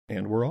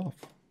And we're off.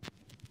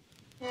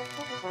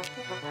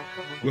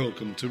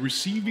 Welcome to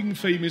Receiving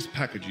Famous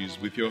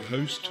Packages with your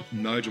host,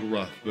 Nigel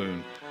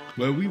Rathbone,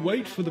 where we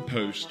wait for the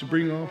post to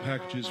bring our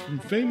packages from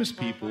famous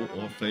people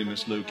or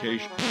famous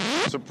locations.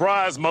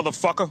 Surprise,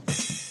 motherfucker!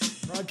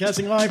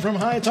 Broadcasting live from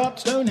high atop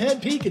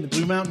Stonehead Peak in the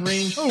Blue Mountain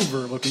Range,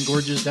 overlooking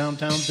gorgeous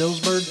downtown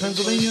Dillsburg,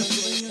 Pennsylvania.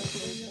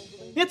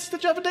 It's the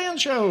Jeff and Dan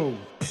Show.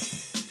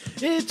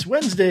 It's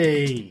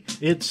Wednesday.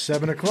 It's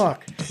 7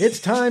 o'clock. It's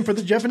time for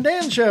the Jeff and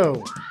Dan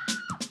Show.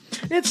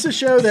 It's the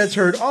show that's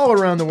heard all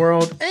around the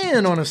world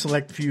and on a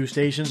select few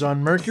stations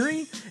on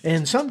Mercury,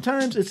 and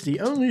sometimes it's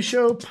the only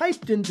show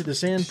piped into the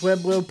San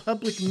Pueblo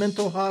Public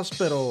Mental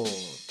Hospital.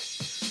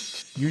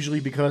 Usually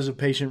because of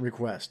patient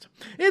request.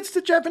 It's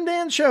the Jeff and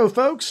Dan Show,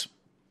 folks.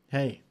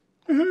 Hey.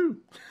 Woohoo!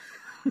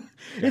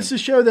 It's the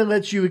show that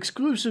lets you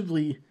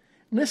exclusively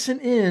listen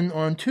in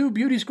on two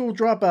beauty school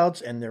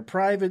dropouts and their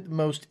private,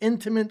 most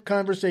intimate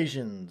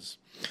conversations.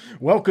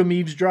 Welcome,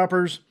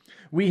 eavesdroppers.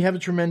 We have a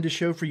tremendous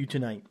show for you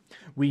tonight.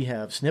 We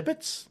have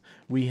snippets,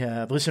 we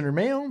have listener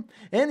mail,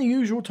 and the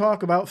usual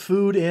talk about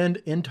food and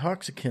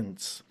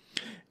intoxicants.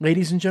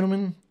 Ladies and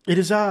gentlemen, it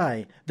is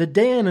I, the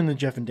Dan in the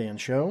Jeff and Dan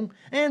Show,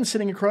 and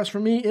sitting across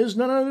from me is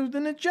none other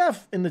than the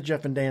Jeff in the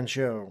Jeff and Dan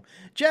Show.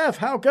 Jeff,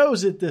 how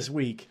goes it this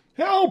week?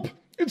 Help!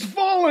 It's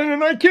falling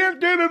and I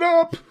can't get it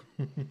up!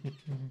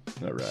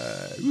 All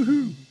right.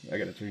 Woohoo! I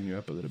gotta turn you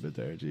up a little bit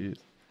there, jeez.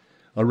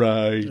 All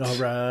right. All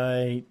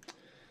right.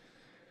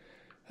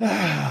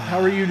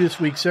 How are you this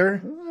week,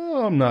 sir?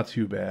 Oh, I'm not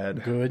too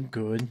bad. Good.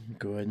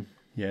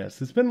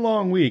 Yes, it's been a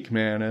long week,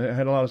 man. I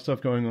had a lot of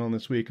stuff going on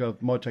this week,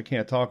 much I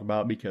can't talk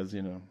about because,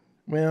 you know.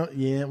 Well,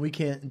 yeah, we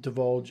can't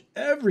divulge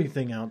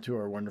everything out to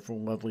our wonderful,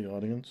 lovely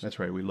audience. That's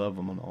right, we love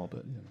them and all,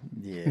 but,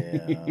 you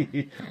know.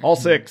 Yeah. All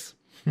 6.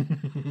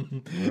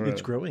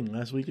 It's growing.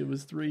 Last week it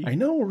was 3. I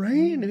know,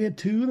 right? We had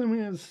 2, then we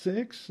had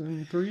 6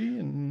 and 3,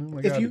 and oh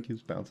my God, it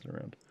keeps bouncing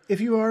around. If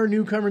you are a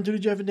newcomer to the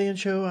Jeff and Dan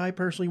Show, I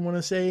personally want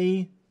to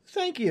say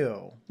thank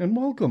you. And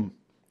welcome.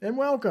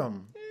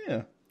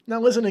 Yeah. Now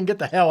listen and get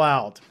the hell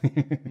out.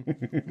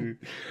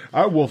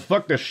 I will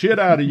fuck the shit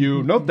out of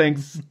you. No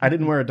thanks. I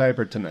didn't wear a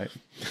diaper tonight.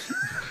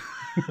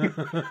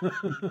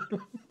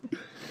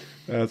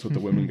 That's what the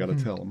women got to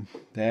tell them.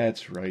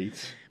 That's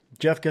right.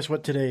 Jeff, guess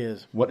what today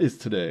is? What is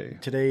today?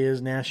 Today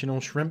is National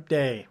Shrimp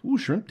Day. Ooh,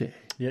 Shrimp Day.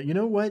 Yeah, you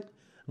know what?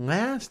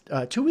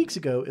 2 weeks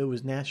ago, it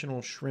was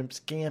National Shrimp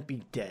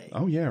Scampi Day.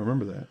 Oh, yeah, I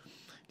remember that.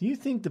 Do you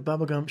think the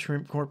Bubba Gump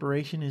Shrimp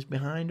Corporation is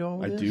behind all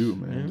this? I do,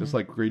 man. Yeah. Just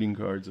like greeting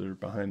cards are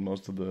behind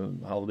most of the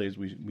holidays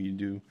we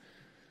do.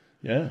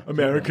 Yeah.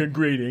 American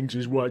greetings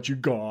is what you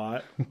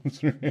got.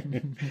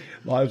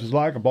 Life is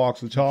like a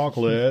box of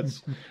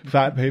chocolates.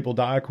 Fat people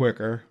die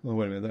quicker. Oh,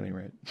 wait a minute. That ain't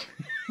right.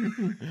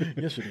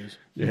 Yes, it is.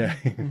 Yeah.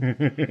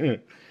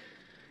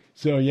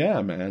 So,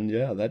 yeah, man.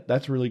 Yeah,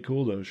 that's really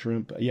cool, though.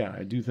 Shrimp. Yeah,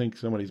 I do think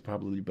somebody's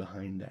probably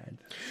behind that.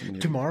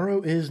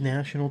 Tomorrow is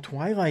National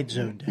Twilight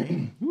Zone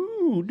Day.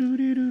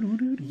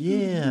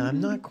 Yeah,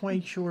 I'm not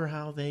quite sure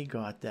how they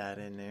got that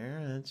in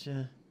there. That's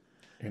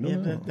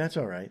that's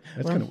all right.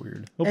 That's kind of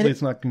weird. Hopefully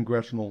it's not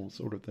congressional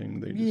sort of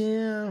thing. They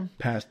just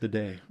passed the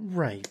day.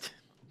 Right.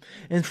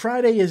 And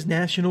Friday is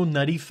National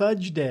Nutty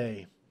Fudge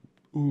Day.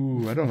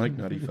 Ooh, I don't like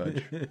nutty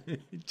fudge.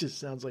 It just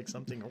sounds like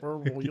something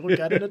horrible you look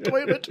at in a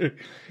toilet.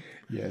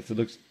 Yes, it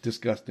looks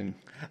disgusting.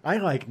 I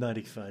like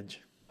nutty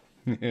fudge.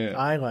 Yeah.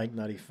 I like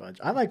nutty fudge.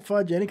 I like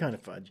fudge, any kind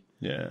of fudge.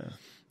 Yeah.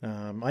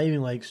 I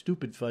even like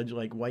stupid fudge,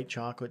 like white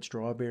chocolate,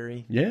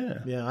 strawberry. Yeah.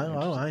 Yeah,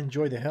 I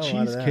enjoy the hell out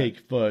of that. Cheesecake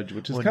fudge,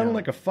 which is kind of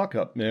like a fuck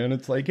up, man.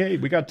 It's like, hey,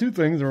 we got 2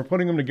 things and we're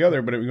putting them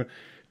together, but it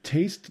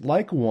tastes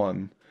like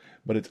one,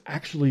 but it's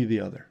actually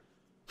the other.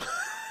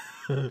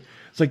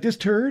 It's like this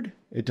turd,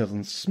 it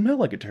doesn't smell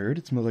like a turd.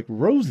 It smells like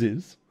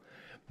roses,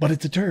 but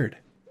it's a turd.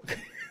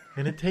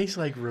 And it tastes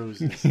like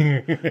roses.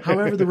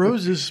 However, the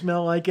roses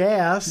smell like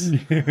ass.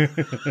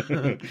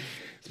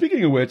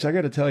 Speaking of which, I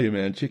got to tell you,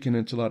 man, chicken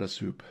enchilada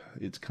soup.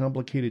 It's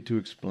complicated to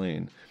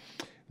explain.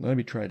 Let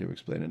me try to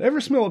explain it.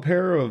 Ever smell a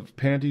pair of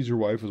panties your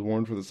wife has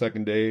worn for the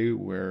second day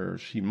where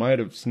she might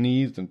have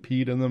sneezed and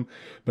peed in them,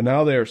 but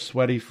now they are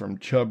sweaty from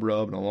chub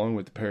rub, and along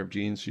with the pair of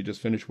jeans she just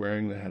finished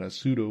wearing that had a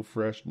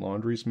pseudo-fresh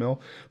laundry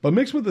smell, but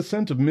mixed with the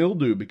scent of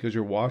mildew because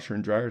your washer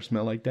and dryer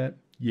smell like that?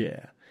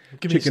 Yeah.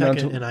 Give me a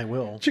second and I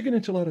will. Chicken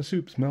enchilada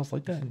soup smells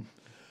like that.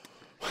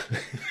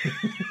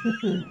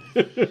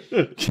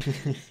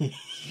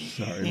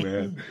 Sorry,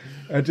 man.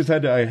 I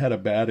had a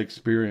bad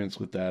experience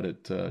with that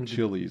at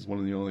Chili's, one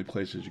of the only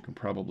places you can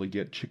probably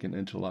get chicken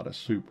enchilada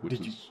soup.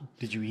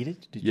 Did you eat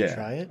it? Did you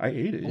try it? I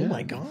ate it. Oh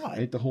my God! I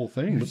ate the whole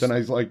thing, but then I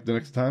was like, the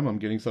next time I'm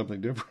getting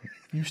something different.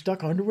 You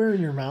stuck underwear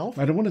in your mouth?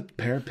 I don't want a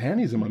pair of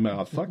panties in my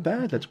mouth. Fuck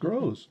that. That's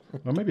gross.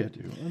 Or maybe I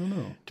do. I don't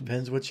know.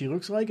 Depends what she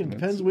looks like, and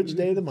depends which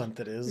day of the month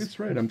it is. That's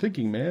right. I'm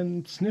thinking,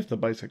 man, sniff the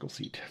bicycle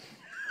seat.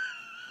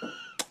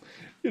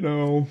 You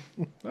know,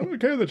 I don't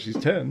care that she's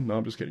 10. No,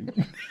 I'm just kidding.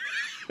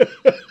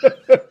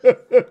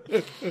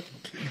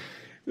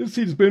 This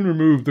seat's been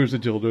removed. There's a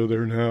dildo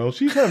there now.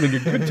 She's having a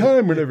good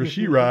time whenever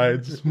she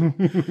rides.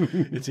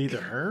 It's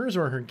either hers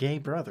or her gay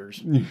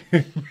brother's.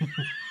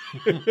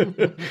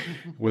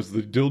 Was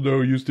the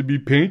dildo used to be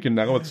pink and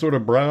now it's sort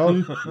of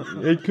brown?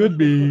 It could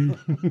be.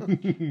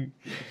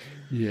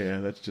 Yeah,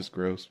 that's just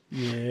gross.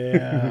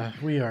 Yeah,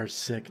 we are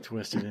sick,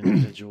 twisted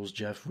individuals,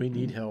 Jeff. We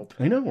need help.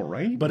 I know,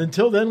 right? But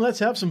until then, let's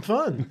have some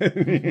fun.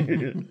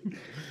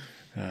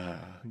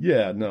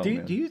 Yeah, no, Do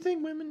man. you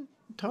think women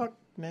talk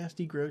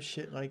nasty, gross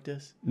shit like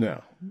this?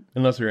 No.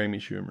 Unless they're Amy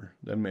Schumer.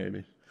 Then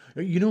maybe.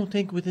 You don't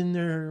think within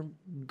their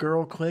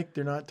girl clique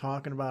they're not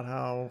talking about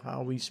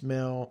how we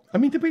smell? I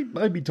mean, they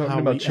might be talking How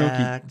about we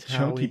act,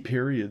 chunky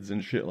periods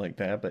and shit like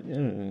that, but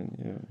yeah,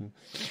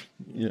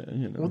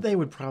 you know. Well, they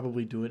would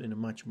probably do it in a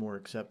much more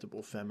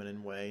acceptable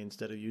feminine way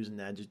instead of using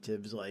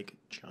adjectives like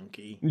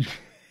chunky.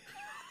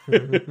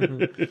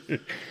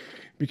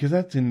 Because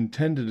that's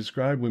intended to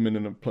describe women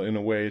in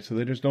a way, so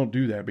they just don't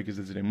do that because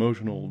it's an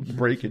emotional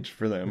breakage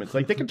for them. It's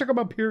like they can talk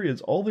about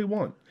periods all they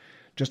want,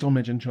 just don't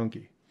mention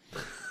chunky.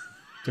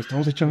 Just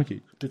don't say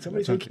chunky. Did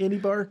somebody say candy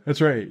bar?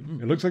 That's right.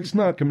 It looks like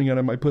snot coming out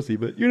of my pussy,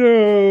 but you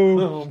know.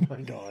 Oh my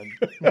god.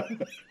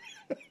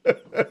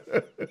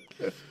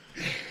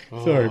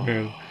 Sorry,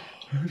 man.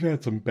 I've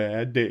had some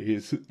bad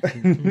days.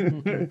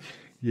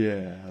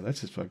 Yeah,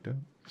 that's just fucked up.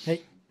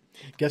 Hey,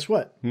 guess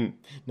what?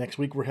 Next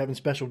week we're having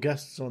special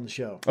guests on the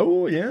show.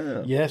 Oh,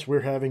 yeah. Yes, we're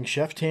having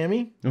Chef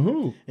Tammy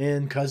Ooh,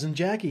 and Cousin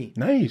Jackie.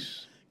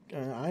 nice.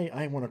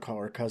 I want to call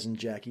her Cousin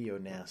Jackie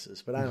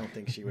Onassis, but I don't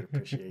think she would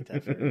appreciate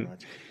that very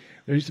much.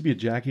 There used to be a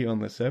Jackie on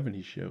the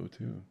 70s show,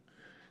 too.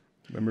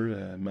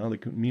 Remember Mila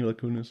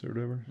Kunis or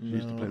whatever? She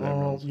used to play that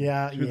role.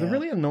 Yeah, She was a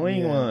really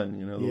annoying one,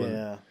 you know. The one Yeah.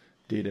 that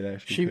dated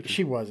Ashton Kutcher.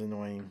 She was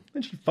annoying.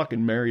 And she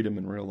fucking married him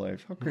in real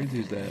life. How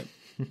crazy is that?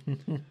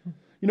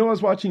 You know, I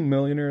was watching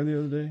Millionaire the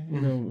other day. You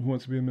know, Who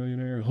Wants to Be a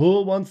Millionaire?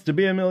 Who Wants to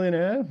Be a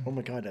Millionaire? Oh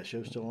my god, that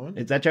show's still on?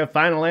 Is that your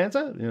final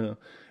answer? You know,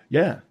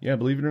 yeah,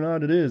 believe it or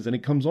not, it is. And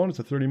it comes on, it's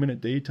a 30-minute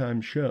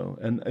daytime show.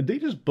 And they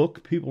just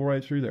book people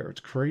right through there. It's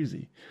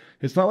crazy.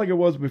 It's not like it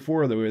was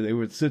before, the way they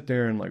would sit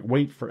there and like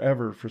wait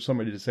forever for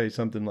somebody to say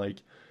something like,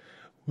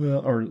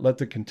 well, or let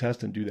the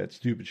contestant do that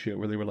stupid shit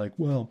where they were like,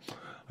 well,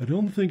 I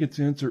don't think it's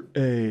answer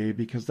A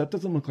because that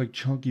doesn't look like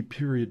chunky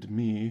period to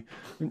me.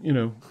 And, you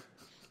know,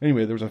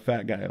 anyway, there was a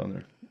fat guy on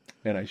there.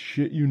 And I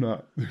shit you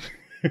not,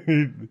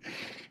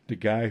 the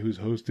guy who's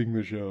hosting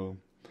the show.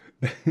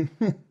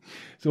 So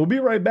we'll be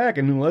right back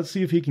and let's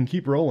see if he can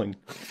keep rolling.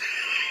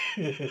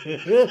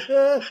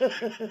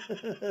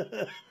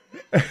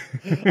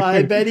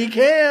 I bet he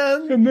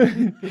can.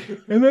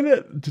 And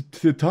then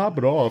to top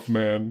it off,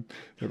 man,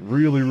 the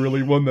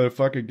really one that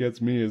fucking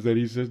gets me is that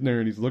he's sitting there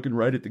and he's looking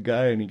right at the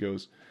guy and he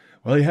goes,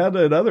 well, he had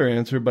that other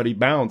answer, but he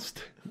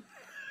bounced.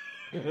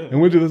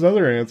 And went to this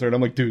other answer, and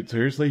I'm like, dude,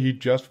 seriously? He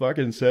just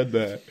fucking said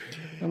that.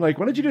 I'm like,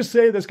 why don't you just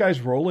say this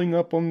guy's rolling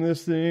up on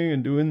this thing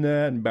and doing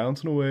that and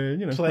bouncing away?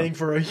 You know, Playing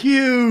for a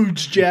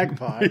huge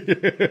jackpot.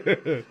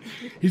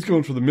 He's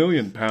going for the £1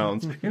 million.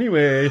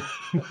 Anyway.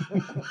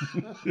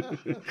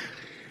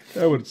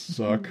 That would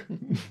suck.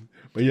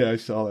 But yeah, I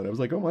saw that. I was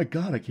like, oh my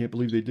God, I can't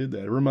believe they did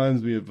that. It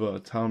reminds me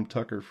of Tom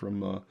Tucker from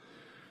the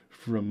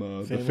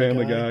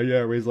Family Guy.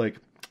 Yeah, where he's like,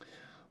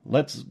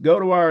 let's go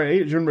to our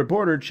Asian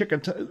reporter, Trisha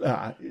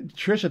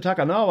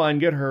Takanawa,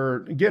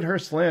 and get her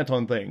slant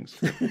on things.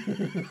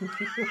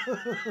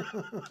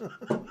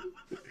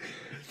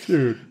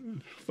 Dude,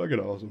 fucking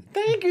awesome.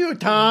 Thank you,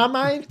 Tom.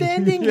 I'm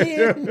standing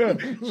here.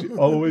 She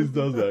always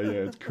does that. Yeah,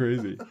 it's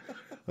crazy.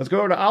 Let's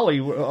go to Ollie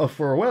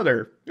for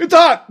weather. It's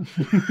hot.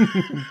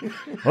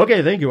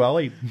 Okay, thank you,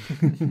 Ollie.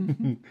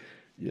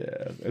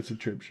 Yeah, that's a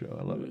trip show.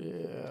 I love it.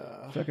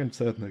 Yeah. Fucking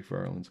Seth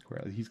MacFarlane's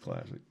he's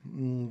classic.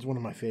 It's one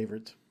of my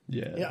favorites.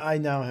 Yeah. I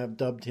now have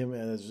dubbed him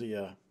as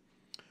the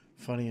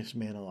funniest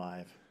man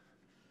alive.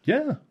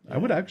 Yeah, I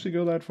would actually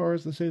go that far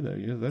as to say that.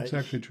 Yeah, that's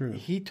actually true.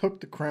 He took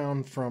the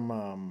crown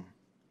from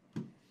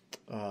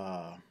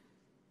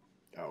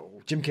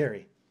Jim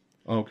Carrey.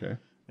 Okay.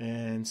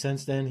 And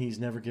since then, he's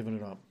never given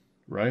it up.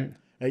 Right?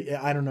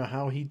 I don't know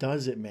how he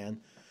does it,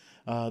 man.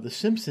 The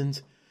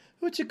Simpsons,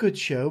 it's a good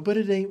show, but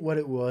it ain't what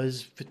it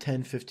was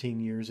 10, 15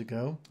 years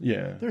ago.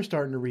 Yeah. They're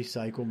starting to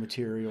recycle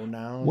material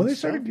now. Well, they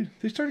started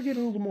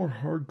getting a little more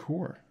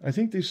hardcore. I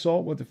think they saw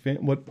what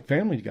what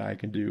Family Guy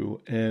can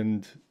do,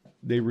 and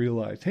they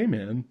realized, hey,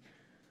 man,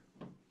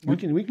 we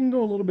can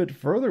go a little bit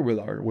further with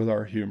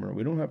our humor.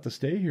 We don't have to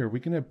stay here. We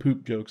can have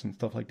poop jokes and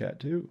stuff like that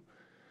too.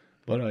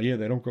 But yeah,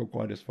 they don't go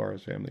quite as far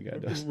as Family Guy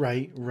does.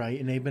 Right.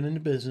 And they've been in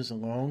the business a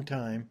long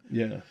time.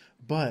 Yeah.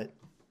 But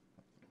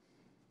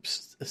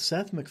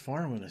Seth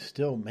MacFarlane is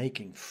still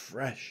making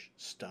fresh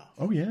stuff.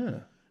 Oh,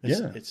 yeah.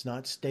 It's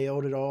not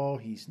staled at all.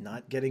 He's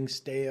not getting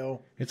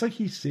stale. It's like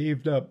he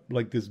saved up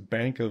like this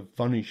bank of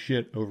funny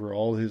shit over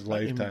all his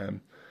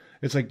lifetime.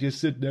 It's like just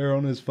sitting there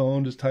on his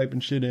phone, just typing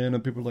shit in,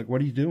 and people are like,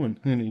 what are you doing?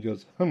 And he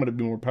goes, I'm going to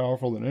be more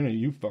powerful than any of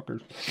you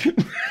fuckers.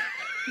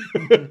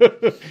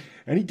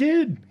 And he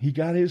did. He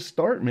got his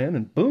start, man,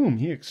 and boom,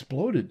 he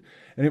exploded.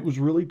 And it was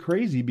really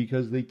crazy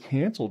because they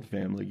canceled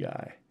Family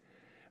Guy.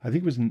 I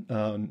think it was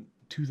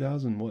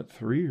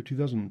 2003 or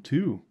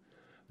 2002.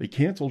 They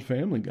canceled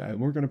Family Guy and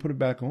we're going to put it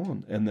back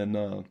on. And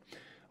then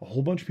a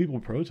whole bunch of people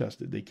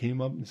protested. They came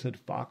up and said,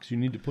 Fox, you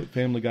need to put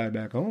Family Guy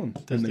back on.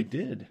 And they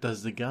did.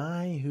 Does the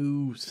guy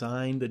who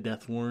signed the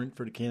death warrant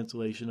for the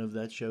cancellation of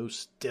that show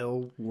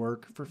still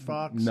work for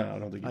Fox? No, I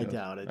don't think he does. I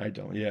doubt it. I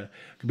don't, yeah.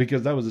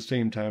 Because that was the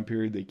same time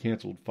period they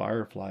canceled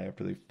Firefly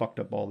after they fucked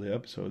up all the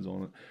episodes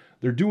on it.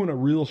 They're doing a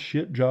real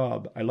shit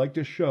job. I like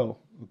this show,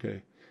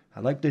 okay? I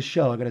like this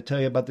show. I got to tell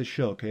you about this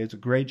show, okay? It's a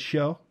great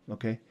show,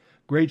 okay?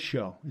 Great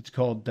show. It's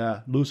called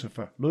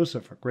Lucifer.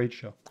 Lucifer, great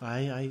show.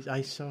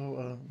 I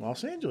saw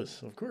Los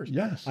Angeles, of course.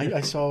 Yes.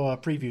 I saw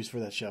previews for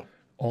that show.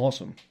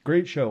 Awesome.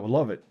 Great show. I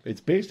love it.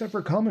 It's based after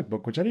a comic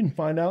book, which I didn't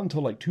find out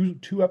until like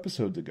two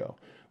episodes ago,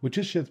 which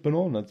this shit's been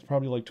on. That's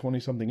probably like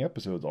 20-something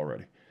episodes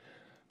already.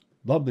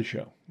 Love the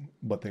show.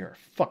 But they are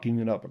fucking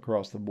it up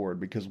across the board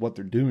because what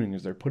they're doing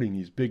is they're putting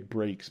these big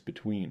breaks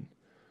between.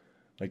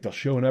 Like they'll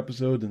show an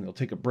episode and they'll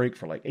take a break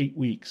for like 8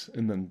 weeks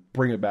and then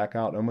bring it back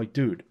out. And I'm like,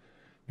 dude,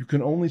 you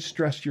can only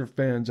stress your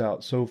fans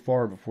out so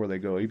far before they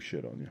go ape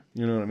shit on you.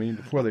 You know what I mean?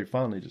 Before they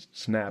finally just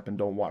snap and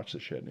don't watch the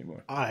shit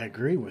anymore. I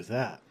agree with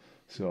that.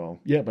 So,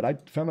 yeah, but I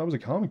found that was a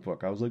comic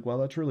book. I was like, wow,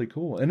 that's really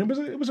cool. And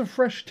it was a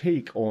fresh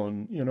take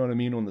on, you know what I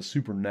mean, on the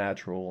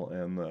supernatural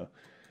and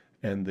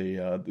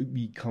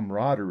the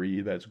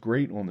camaraderie that's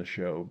great on the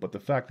show. But the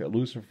fact that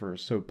Lucifer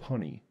is so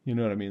punny, you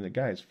know what I mean? The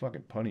guy is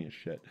fucking punny as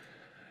shit.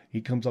 He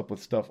comes up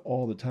with stuff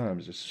all the time.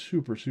 It's just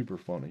super, super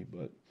funny.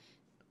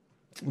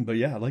 But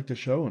yeah, I like the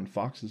show, and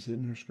Fox is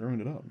sitting there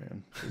screwing it up,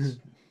 man.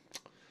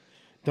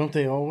 Don't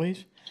they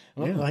always?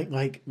 Yeah.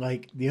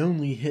 Like the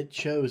only hit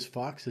shows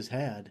Fox has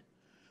had,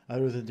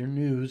 other than their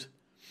news,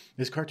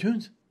 is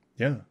cartoons.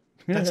 Yeah.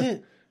 That's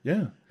it.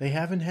 Yeah. They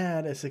haven't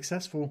had a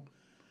successful...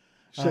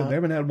 Shit, they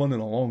haven't had one in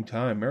a long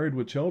time. Married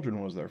with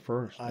Children was their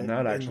first, and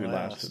that didn't actually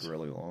last. lasted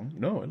really long.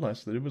 No, it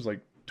lasted. It was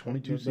like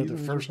 22 seasons. The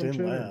first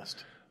and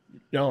last.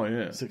 Oh,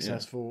 yeah.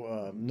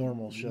 Successful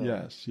normal show.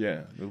 Yes,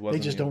 yeah. They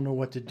just don't know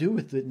what to do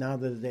with it now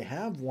that they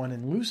have one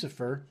in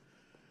Lucifer.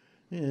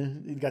 Yeah,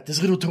 you got this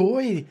little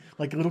toy,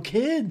 like a little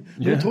kid.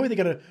 Little toy they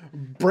got to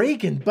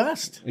break and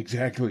bust.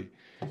 Exactly.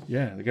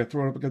 Yeah, they got to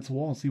throw it up against the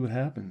wall and see what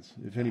happens.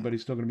 If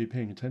anybody's still going to be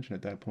paying attention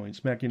at that point,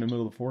 smack you in the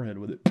middle of the forehead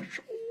with it.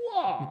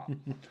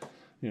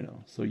 You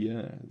know, so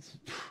yeah.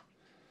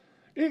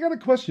 I got a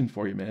question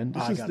for you, man.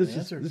 This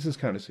is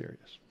kind of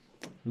serious.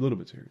 A little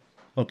bit serious.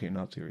 Okay,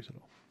 not serious at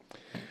all.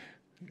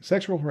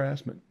 Sexual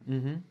harassment.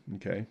 Mm-hmm.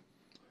 Okay.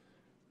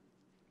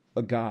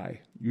 A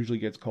guy usually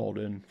gets called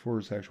in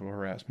for sexual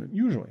harassment.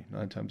 Usually,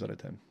 9 times out of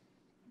 10.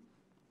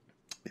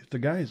 If the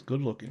guy is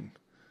good looking,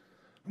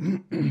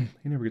 he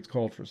never gets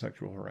called for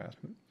sexual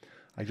harassment.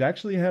 I've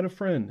actually had a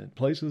friend at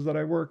places that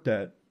I worked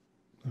at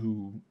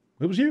who...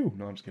 It was you.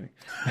 No, I'm just kidding.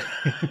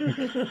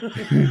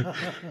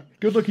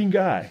 Good looking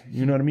guy.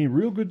 You know what I mean?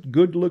 Real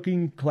good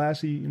looking,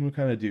 classy, you know,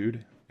 kind of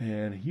dude.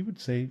 And he would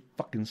say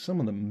fucking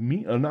some of the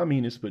not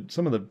meanest, but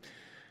some of the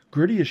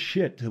grittiest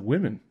shit to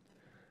women.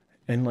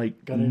 And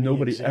like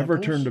nobody ever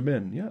turned him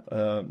in. Yeah.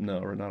 No,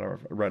 or not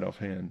right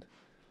offhand.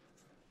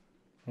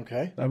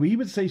 Okay. I mean, he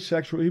would say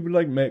he would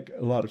like make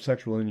a lot of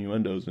sexual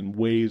innuendos in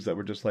ways that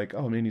were just like,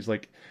 oh man, he's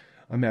like,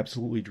 I'm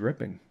absolutely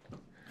dripping.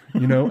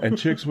 You know? And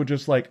chicks would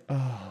just like,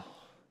 oh.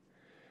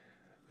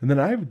 And then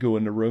I would go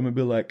in the room and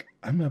be like,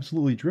 I'm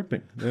absolutely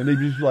dripping. And they'd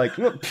be like,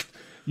 look,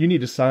 you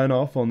need to sign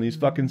off on these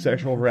fucking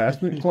sexual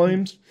harassment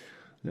claims.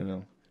 You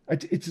know,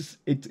 it's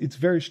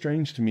very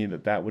strange to me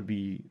that would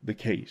be the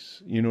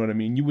case. You know what I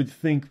mean? You would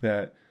think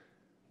that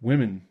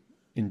women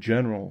in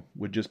general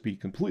would just be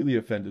completely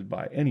offended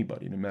by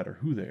anybody, no matter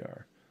who they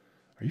are.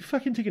 Are you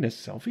fucking taking a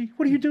selfie?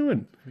 What are you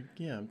doing?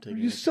 Yeah, I'm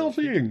taking a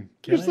selfie.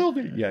 You're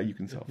selfie. Yeah, you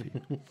can selfie.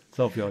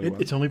 Selfie all you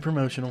want. It's only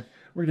promotional.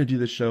 We're going to do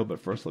this show,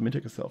 but first let me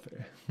take a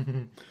selfie.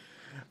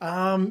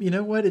 You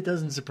know what? It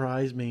doesn't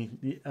surprise me.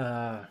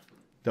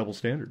 Double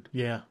standard.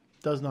 Yeah,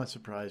 does not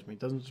surprise me.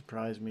 Doesn't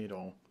surprise me at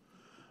all.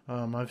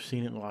 I've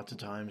seen it lots of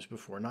times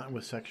before, not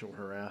with sexual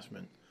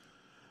harassment.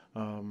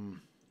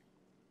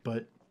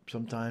 But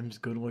sometimes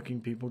good-looking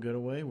people get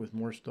away with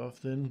more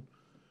stuff than,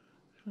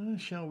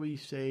 shall we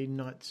say,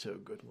 not so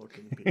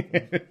good-looking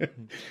people.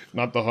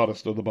 Not the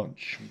hottest of the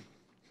bunch.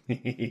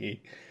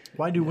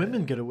 Why do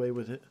women get away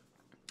with it?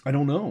 I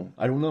don't know.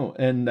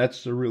 And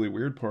that's the really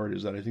weird part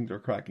is that I think they're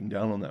cracking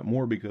down on that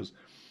more because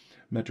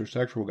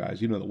metrosexual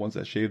guys, you know, the ones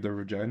that shave their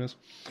vaginas,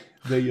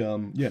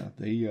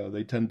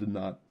 they tend to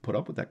not put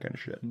up with that kind of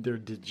shit. They're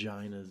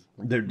D-ginas.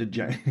 They're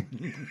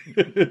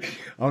D-ginas.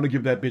 I want to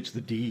give that bitch the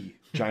D,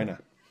 China.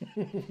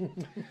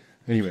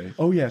 Anyway.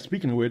 Oh yeah,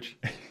 speaking of which,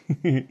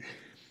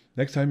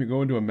 next time you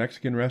go into a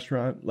Mexican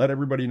restaurant, let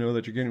everybody know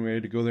that you're getting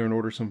ready to go there and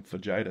order some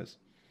fajitas.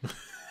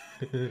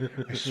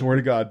 I swear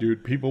to God,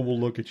 dude, people will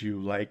look at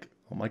you like,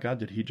 oh my God,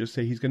 did he just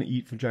say he's going to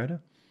eat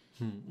fajita?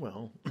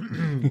 Well,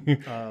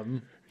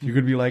 you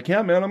could be like,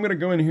 yeah, man, I'm going to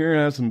go in here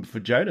and have some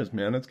fajitas,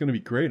 man. That's going to be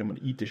great. I'm going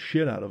to eat the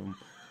shit out of them.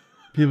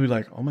 People be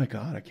like, oh my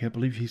God, I can't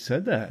believe he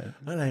said that.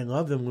 And I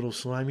love them little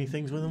slimy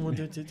things with them.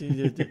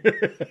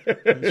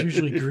 It's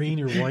usually green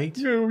or white.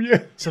 Oh,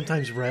 yeah.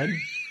 Sometimes red.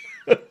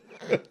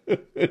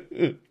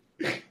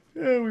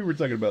 Yeah, we were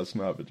talking about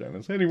snot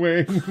vaginas.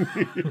 Anyway.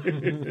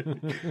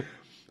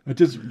 I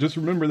just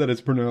remember that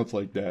it's pronounced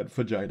like that,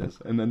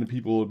 fajitas, and then the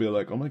people will be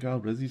like, "Oh my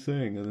God, what is he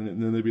saying?" And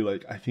then they'd be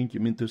like, "I think you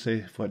meant to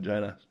say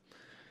fajitas,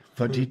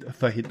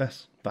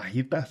 fajitas.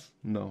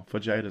 No,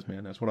 fajitas,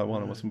 man. That's what I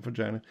want. I want some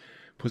vagina.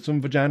 Put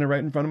some vagina right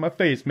in front of my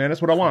face, man.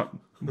 That's what I want."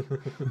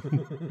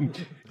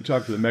 You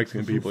talk to the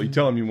Mexican people, you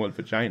tell them you want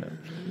vagina,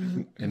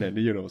 and then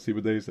see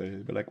what they say.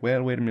 They're like,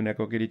 "Well, wait a minute,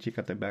 go get your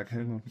chica back.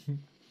 Hang on."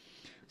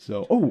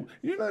 So,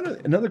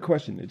 another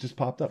question. It just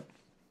popped up.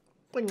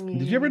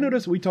 Did you ever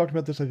notice, we talked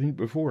about this, I think,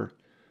 before.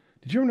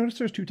 Did you ever notice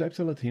there's two types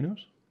of Latinos?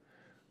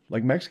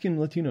 Like Mexican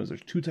Latinos,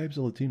 there's two types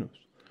of Latinos.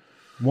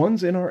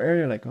 One's in our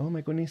area, like, "Oh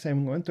my goodness,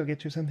 I'm going to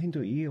get you something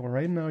to eat. Or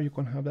right now, you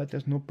can have that.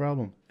 There's no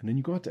problem." And then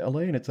you go out to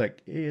LA and it's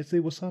like, "Hey, ese,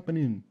 what's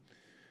happening?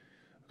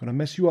 I'm going to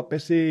mess you up,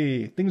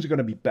 ese. Things are going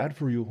to be bad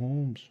for you,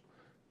 Holmes."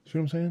 See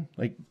what I'm saying?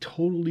 Like,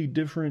 totally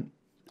different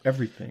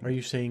everything. Are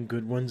you saying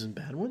good ones and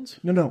bad ones?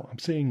 No. I'm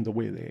saying the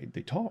way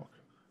they talk.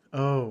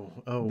 Oh.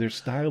 Their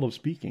style of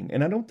speaking.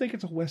 And I don't think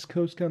it's a West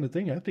Coast kind of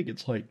thing. I think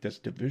it's like this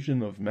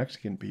division of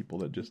Mexican people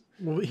that just...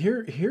 Well,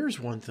 here's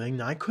one thing.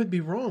 Now, I could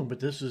be wrong,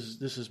 but this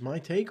is my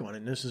take on it,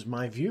 and this is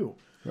my view.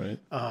 Right.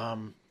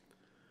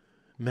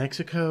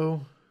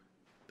 Mexico,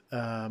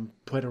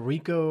 Puerto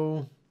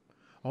Rico,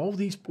 all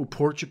these...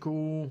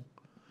 Portugal.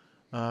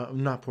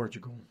 Not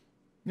Portugal.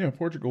 Yeah,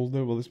 Portugal,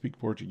 well, they speak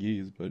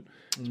Portuguese, but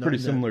it's pretty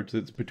similar to...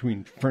 It's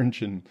between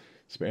French and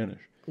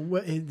Spanish.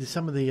 Well,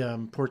 some of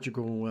the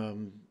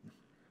Portugal...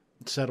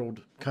 settled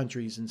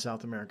countries in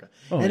South America.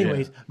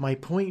 Anyways, my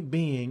point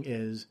being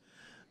is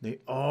they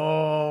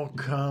all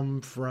come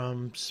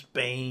from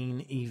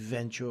Spain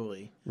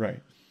eventually.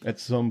 Right. At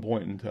some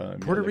point in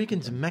time. Puerto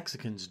Ricans and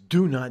Mexicans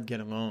do not get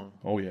along.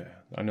 Oh, yeah.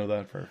 I know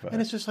that for a fact.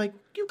 And it's just like,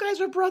 you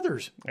guys are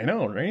brothers. I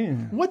know,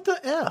 right? What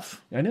the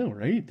F? I know,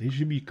 right? They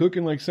should be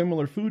cooking like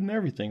similar food and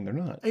everything. They're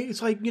not.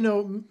 It's like,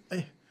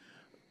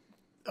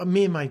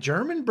 me and my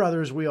German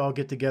brothers, we all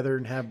get together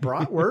and have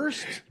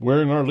bratwurst.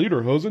 Wearing our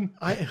lederhosen.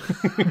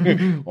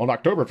 On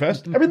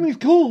Oktoberfest. Everything's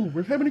cool.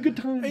 We're having a good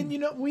time.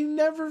 And, we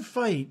never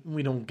fight.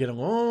 We don't get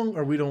along,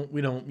 or we don't,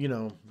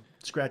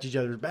 scratch each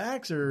other's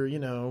backs or,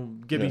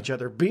 give each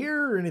other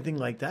beer or anything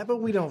like that. But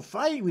we don't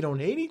fight. We don't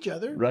hate each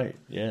other. Right.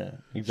 Yeah,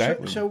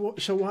 exactly. So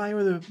why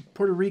are the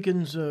Puerto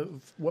Ricans,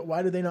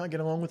 why do they not get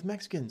along with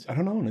Mexicans? I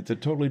don't know. And it's a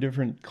totally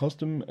different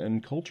custom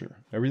and culture.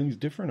 Everything's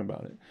different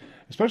about it.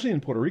 Especially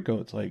in Puerto Rico,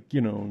 it's like,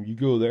 you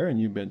go there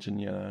and you mention,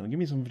 give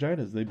me some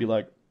vaginas. They'd be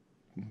like,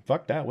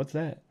 "Fuck that, what's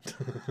that?"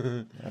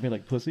 I'd be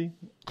like, "Pussy?"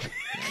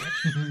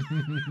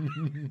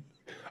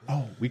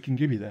 "Oh, we can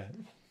give you that."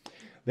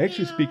 They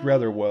actually speak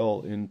rather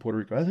well in Puerto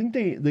Rico. I think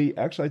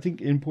I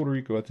think in Puerto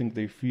Rico, I think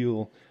they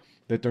feel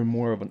that they're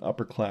more of an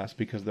upper class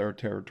because they're a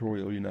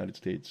territorial United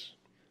States,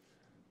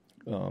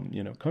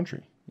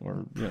 country.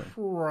 Or,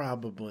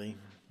 Probably.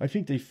 I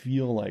think they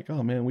feel like,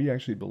 "Oh man, we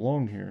actually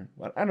belong here."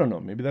 I don't know.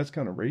 Maybe that's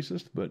kind of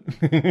racist, but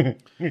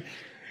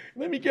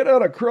let me get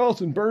out a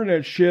cross and burn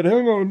that shit.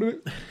 Hang on a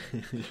minute.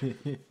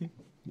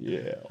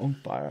 Yeah, on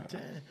fire.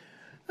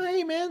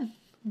 Hey man,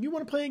 you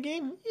want to play a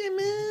game? Yeah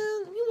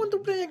man, you want to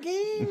play a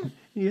game?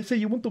 Yeah, say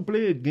you want to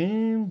play a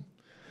game.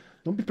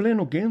 Don't be playing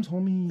no games,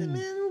 homie. Hey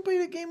man, we'll play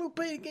the game. We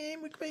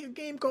can play a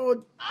game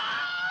called...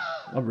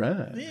 All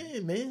right. Yeah,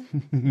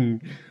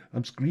 man.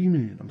 I'm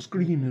screaming,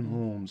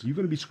 Holmes. You're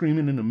going to be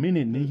screaming in a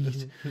minute,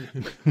 niece.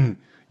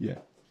 Yeah.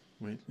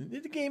 Wait,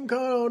 it's a game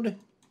called...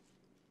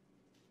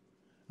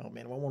 Oh,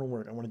 man, I want to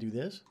work. I want to do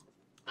this.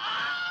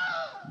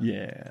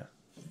 Yeah.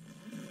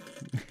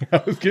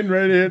 I was getting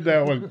ready to hit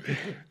that one.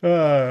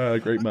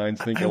 Great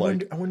minds think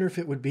alike. I wonder if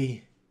it would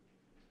be...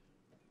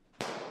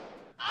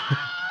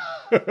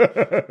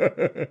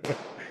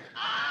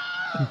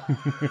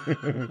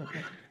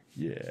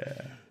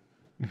 Yeah.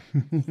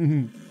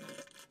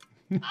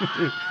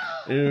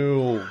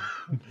 Ew.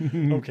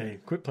 Okay,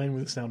 quit playing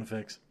with the sound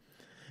effects.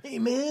 Hey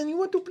man, you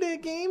want to play a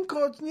game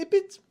called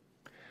Snippets?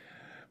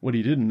 What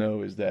he didn't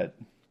know is that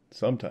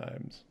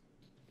sometimes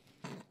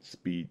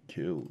speed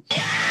kills.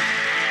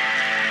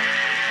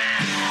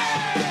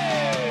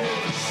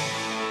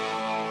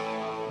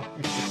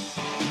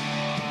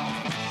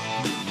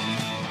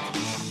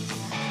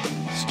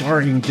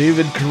 Starring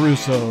David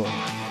Caruso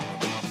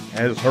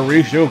as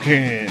Horatio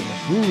Cocaine.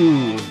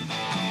 Ooh.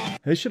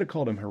 They should have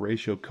called him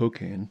Horatio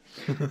Cocaine.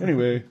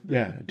 Anyway,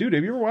 yeah. Dude,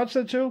 have you ever watched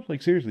that show?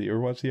 Like, seriously, you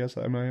ever watched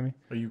CSI Miami?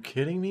 Are you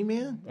kidding me,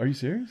 man? Are you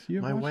serious?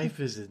 My wife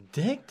is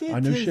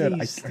addicted to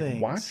these things. I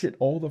watch it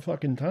all the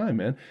fucking time,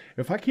 man.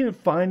 If I can't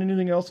find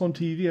anything else on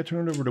TV, I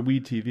turn it over to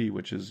We TV,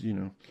 which is,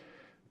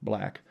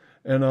 black.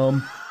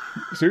 And,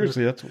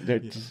 seriously, that's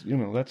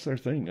that's their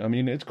thing. I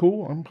mean, it's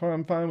cool.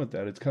 I'm fine with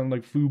that. It's kind of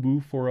like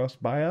FUBU, for us,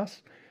 by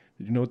us.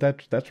 You know what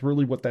that's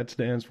really what that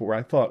stands for.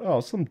 I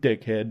thought, some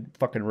dickhead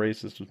fucking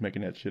racist was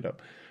making that shit up.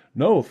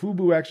 No,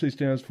 FUBU actually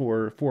stands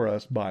for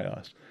us, by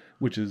us,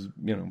 which is,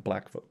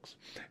 black folks.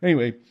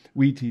 Anyway,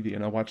 We TV,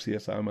 and I watch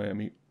CSI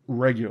Miami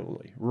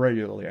regularly.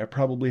 I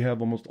probably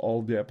have almost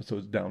all of the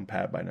episodes down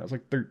pat by now. It's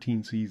like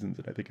 13 seasons,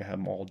 and I think I have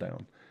them all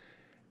down.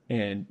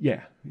 And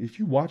yeah, if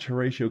you watch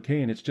Horatio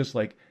Cocaine, it's just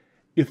like,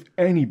 if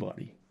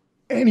anybody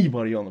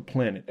anybody on the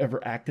planet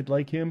ever acted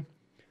like him,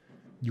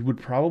 you would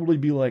probably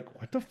be like,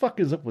 what the fuck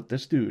is up with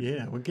this dude?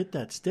 Yeah, we'll get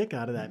that stick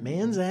out of that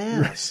man's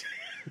ass.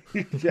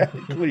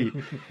 Exactly.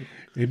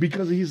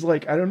 Because he's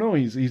like, I don't know,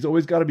 he's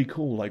always got to be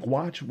cool. Like,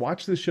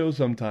 watch this show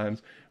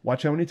sometimes.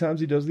 Watch how many times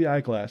he does the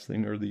eyeglass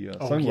thing or the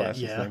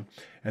sunglasses thing.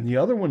 And the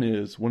other one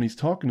is, when he's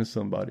talking to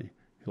somebody,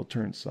 he'll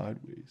turn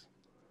sideways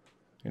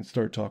and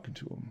start talking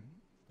to them.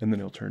 And then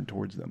he'll turn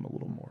towards them a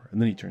little more. And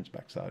then he turns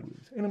back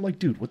sideways. And I'm like,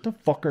 dude, what the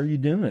fuck are you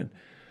doing?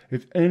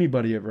 If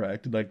anybody ever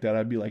acted like that,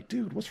 I'd be like,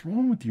 dude, what's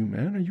wrong with you,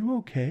 man? Are you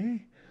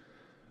okay?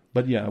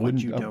 But yeah, what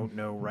you don't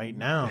know right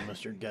now,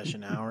 Mr.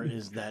 Geschenauer,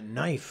 is that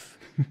knife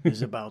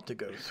is about to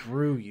go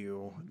through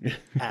you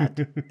at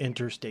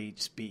interstate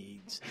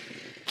speeds.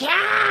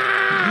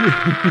 Yeah.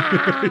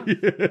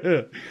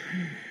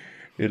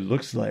 It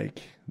looks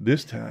like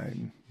this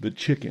time the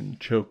chicken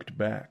choked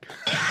back.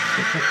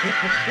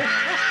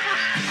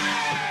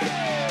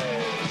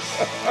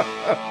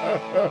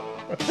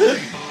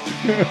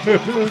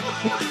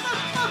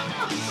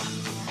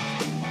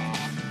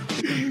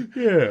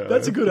 Yeah,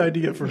 that's a good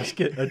idea for a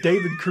skit, a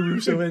David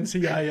Caruso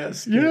NCIS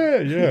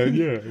skit.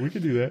 Yeah. We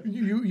can do that.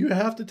 You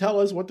have to tell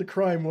us what the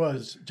crime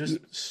was, just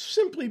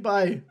simply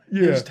by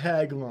his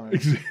tagline.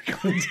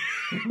 Exactly.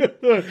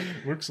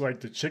 Looks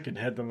like the chicken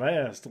had the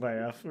last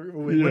laugh.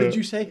 What did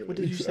you say? What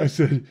did you say? I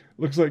said,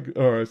 looks like.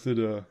 Oh, I said.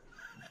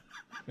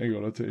 Hang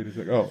on, I'll tell you. He's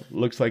like, oh,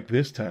 looks like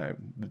this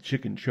time the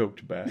chicken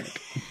choked back.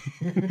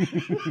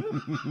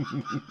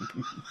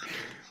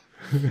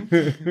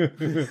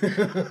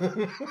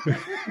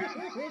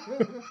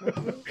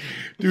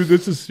 Dude,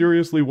 this is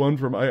seriously one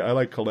from I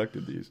like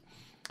collected these.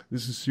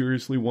 This is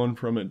seriously one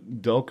from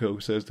it.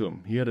 Delco says to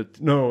him, he had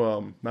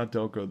not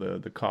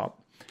Delco, the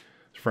cop,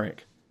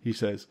 Frank. He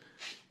says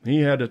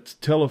he had a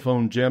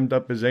telephone jammed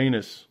up his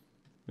anus,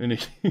 and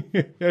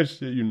I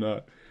shit you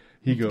not.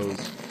 He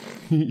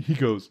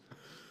goes,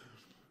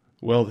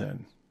 well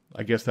then,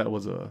 I guess that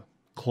was a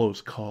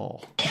close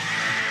call.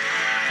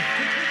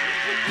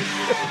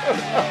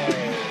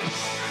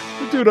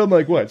 Dude, I'm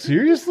like, what?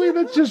 Seriously?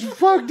 That's just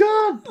fucked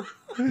up.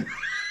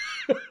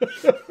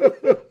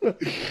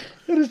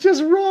 That is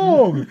just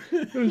wrong.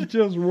 That is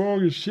just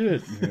wrong as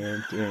shit,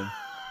 man. Damn.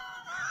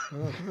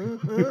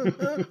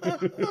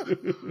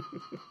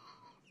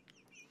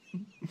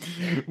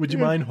 Would you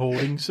mind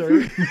holding,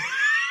 sir?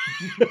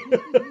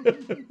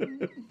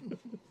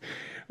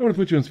 I want to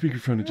put you on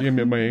speakerphone and jam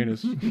me up my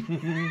anus.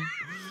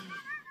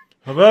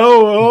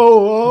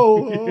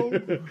 Hello.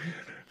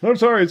 I'm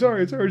sorry, sir.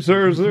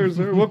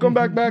 We'll come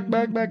back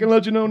and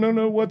let you know,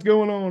 what's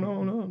going on.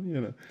 Oh, no,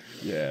 you know.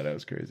 Yeah, that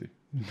was crazy.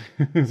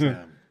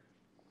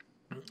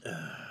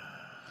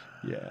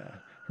 Yeah.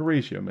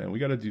 Horatio, man, we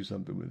got to do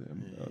something with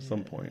him at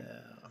some point.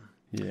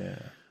 Yeah.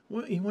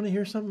 Well, you want to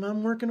hear something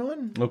I'm working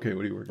on? Okay,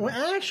 what are you working on?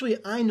 Well, actually,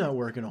 I'm not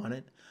working on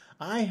it.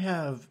 I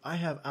have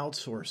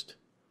outsourced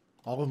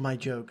all of my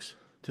jokes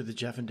to the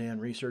Jeff and Dan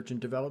Research and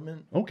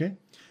Development. Okay.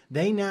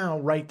 They now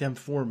write them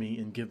for me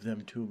and give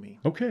them to me.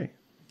 Okay.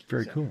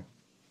 Very cool.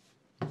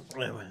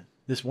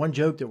 This one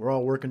joke that we're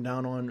all working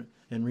down on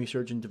in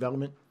research and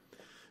development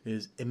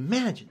is,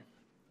 imagine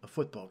a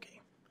football game.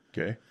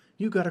 Okay.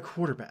 You got a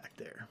quarterback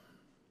there.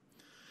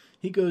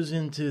 He goes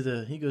into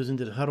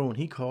the huddle and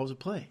he calls a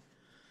play.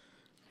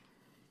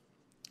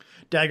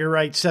 Dagger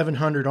right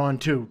 700 on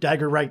 2.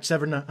 Dagger right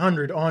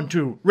 700 on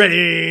 2.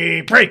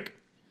 Ready, break.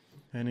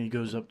 And he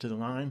goes up to the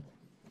line.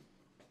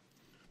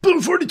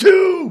 Blue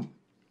 42.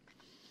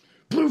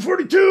 Blue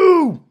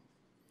 42.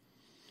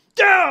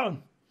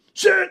 Down!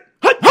 Sit!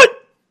 Hut!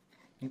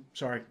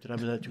 Sorry, did I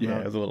do that too loud? Yeah,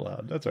 it was a little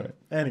loud. That's all right.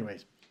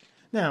 Anyways,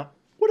 now,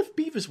 what if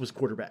Beavis was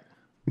quarterback?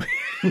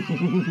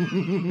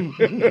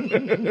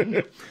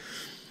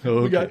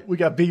 Okay. We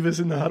got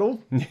Beavis in the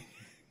huddle.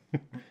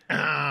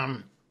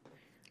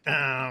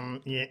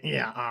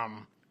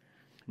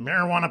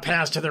 Marijuana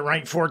pass to the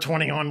right,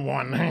 420 on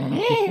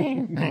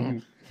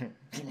 1.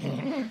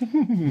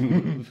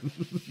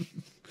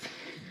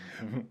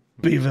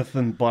 Beavis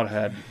and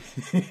Butthead.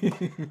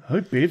 Hi,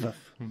 Beavis.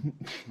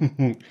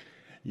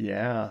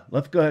 Yeah,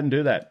 let's go ahead and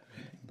do that.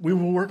 We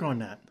will work on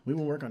that.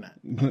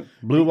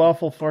 Blue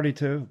Waffle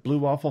 42. Blue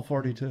Waffle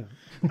 42.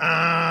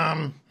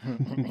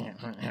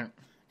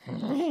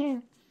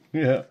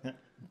 Yeah.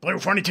 Blue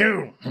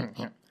 42.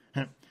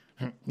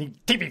 Need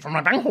TV from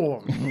my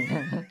bunghole.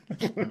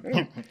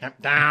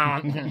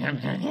 Down.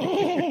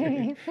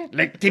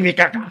 Like TV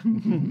caca.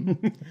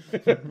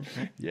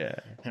 Yeah.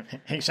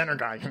 Hey, center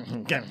guy,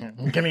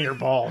 give me your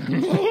ball.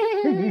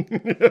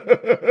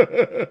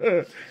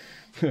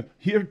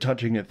 You're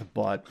touching at the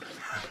butt.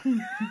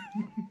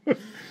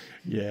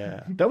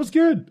 Yeah. That was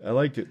good. I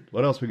liked it.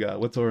 What else we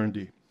got? What's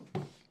R&D?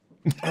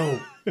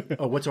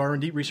 What's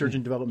R&D? Research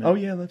and Development. Oh,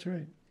 yeah, that's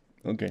right.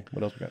 Okay.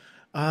 What else we got?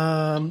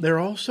 They're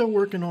also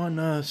working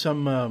on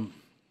some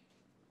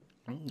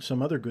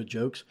other good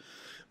jokes.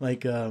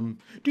 Like, do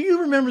you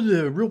remember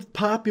the real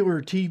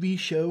popular TV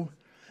show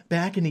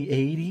back in the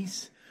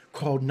 80s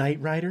called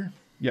Knight Rider?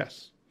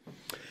 Yes.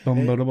 Bum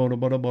bada bada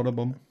bada bada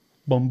bum.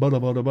 Bum bada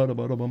bada bada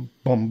bada bum.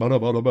 Bum bada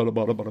bada bada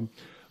bada bum.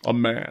 a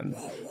man,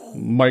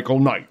 Michael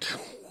Knight,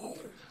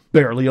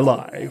 barely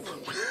alive.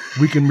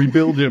 We can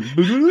rebuild him.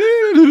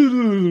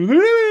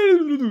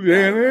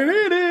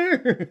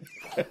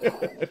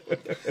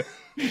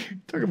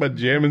 Talk about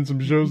jamming some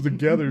shows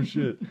together,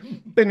 shit.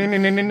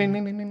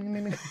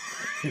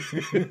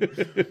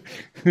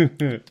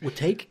 Well,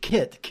 take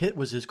Kit. Kit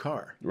was his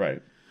car.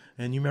 Right.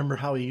 And you remember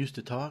how he used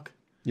to talk?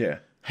 Yeah.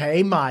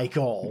 Hey,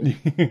 Michael,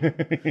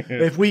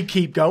 if we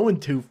keep going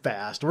too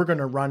fast, we're going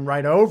to run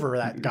right over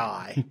that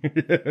guy.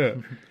 Yeah.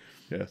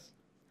 Yes.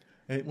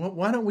 Hey,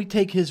 why don't we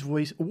take his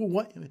voice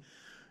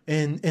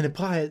and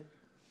apply it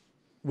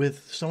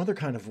with some other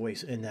kind of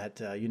voice in that,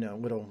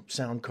 little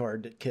sound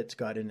card that Kit's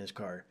got in his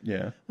car?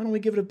 Yeah. Why don't we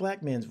give it a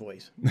black man's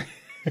voice?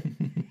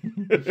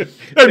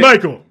 Hey,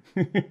 Michael.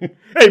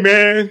 Hey,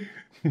 man.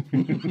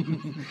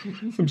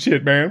 Some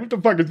shit, man. What the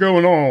fuck is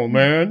going on,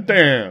 man?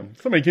 Damn.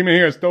 Somebody came in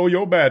here and stole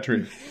your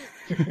battery.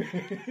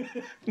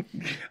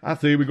 I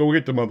say we go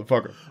get the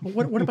motherfucker.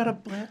 What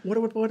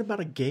about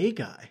a gay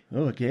guy?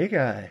 Oh, a gay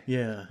guy.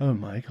 Yeah. Oh,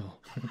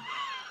 Michael.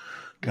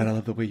 God, I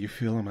love the way you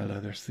feel on my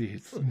leather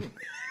seats.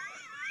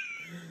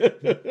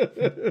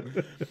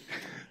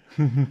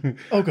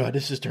 Oh, God,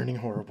 this is turning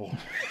horrible.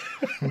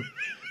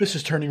 This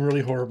is turning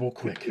really horrible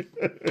quick.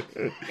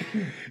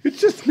 It's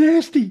just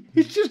nasty.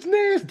 It's just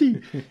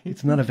nasty.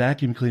 It's not a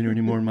vacuum cleaner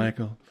anymore,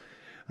 Michael.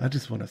 I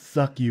just want to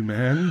suck you,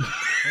 man.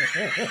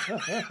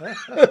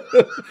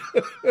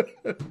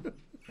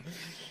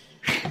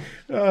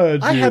 Oh,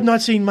 I have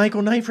not seen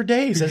Michael Knight for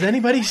days. Has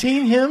anybody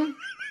seen him?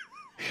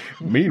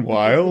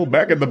 Meanwhile,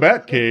 back at the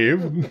Bat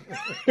Cave,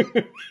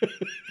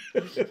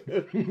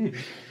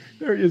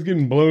 there he is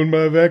getting blown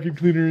by a vacuum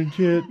cleaner and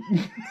Kit.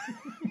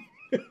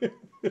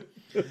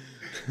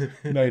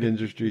 Night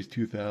Industries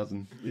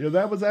 2000.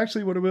 That was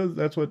actually what it was.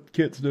 That's what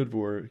KIT stood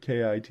for.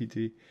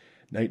 KITT.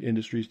 Night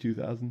Industries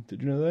 2000.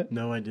 Did you know that?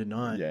 No, I did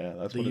not. Yeah,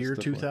 that's the what it year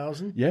stood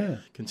 2000. for. Yeah,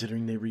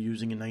 Considering they were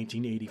using a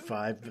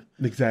 1985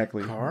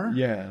 exactly. car.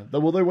 Yeah.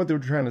 Well, what they were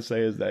trying to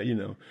say is that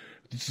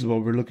this is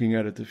what we're looking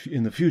at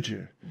in the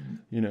future.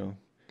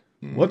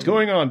 What's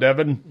going on,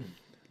 Devin?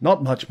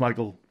 Not much,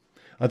 Michael.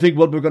 I think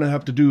what we're going to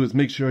have to do is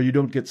make sure you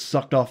don't get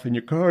sucked off in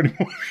your car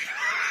anymore.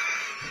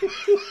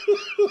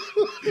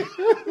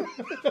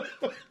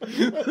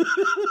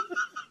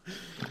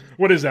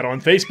 What is that, on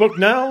Facebook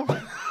now?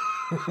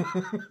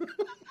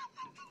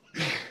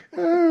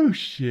 Oh,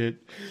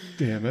 shit.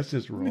 Damn, that's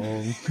just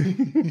wrong.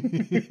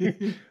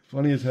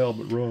 Funny as hell,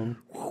 but wrong.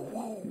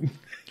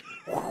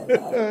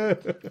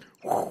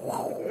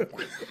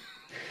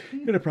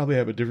 You're going to probably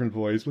have a different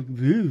voice. Like,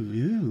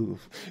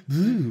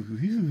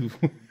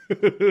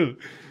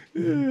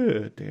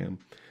 damn.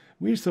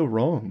 We're so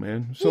wrong,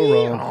 man.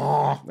 So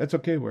wrong. That's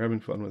okay. We're having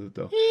fun with it,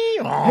 though. Hey,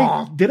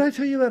 did I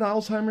tell you that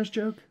Alzheimer's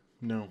joke?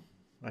 No,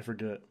 I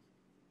forget.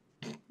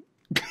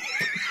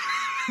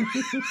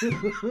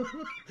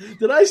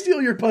 Did I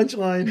steal your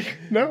punchline?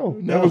 No,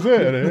 that was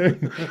it. Eh?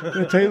 Did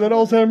I tell you that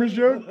Alzheimer's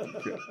joke? I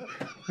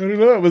don't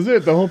know. That was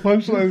it. The whole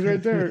punchline's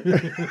right there.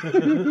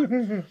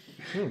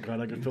 Oh,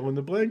 God, I could fill in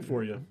the blank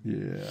for you.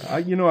 Yeah.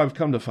 I've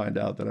come to find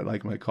out that I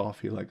like my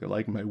coffee like I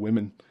like my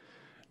women.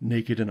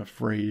 Naked and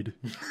afraid.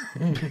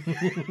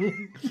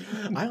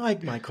 I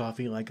like my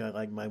coffee like I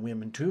like my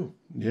women, too.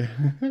 Yeah.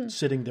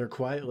 Sitting there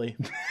quietly.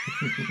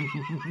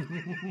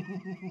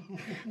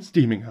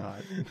 Steaming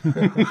hot.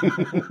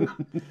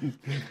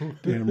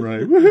 Damn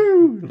right.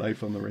 Woohoo!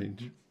 Life on the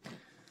range.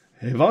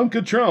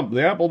 Ivanka Trump.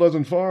 The apple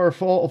doesn't fall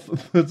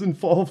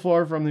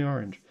far from the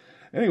orange.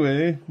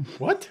 Anyway.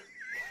 What?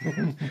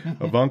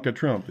 Ivanka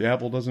Trump. The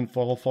apple doesn't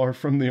fall far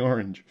from the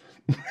orange.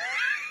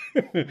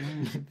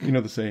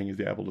 The saying is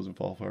the apple doesn't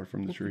fall far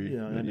from the tree.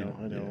 Yeah, I know.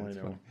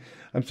 Fine.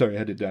 I'm sorry, I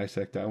had to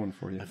dissect that one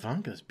for you.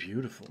 Ivanka's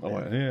beautiful. Oh,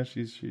 yeah,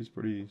 she's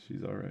pretty.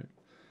 She's all right.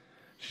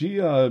 She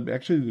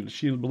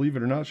believe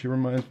it or not, she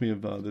reminds me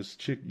of this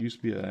chick used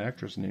to be an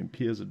actress named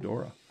Pia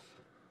Zadora.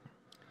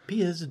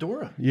 Pia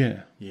Zadora?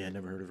 Yeah. Yeah, I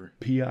never heard of her.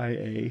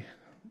 Pia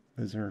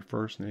is her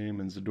first name,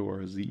 and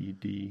Zadora is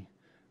Zedora.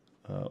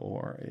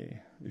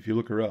 If you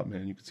look her up,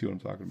 man, you can see what I'm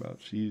talking about.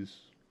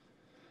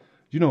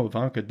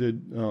 Ivanka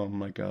did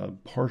like a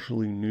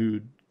partially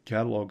nude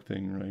catalog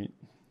thing, right?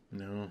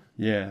 No.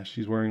 Yeah,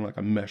 she's wearing like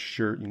a mesh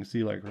shirt. You can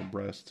see like her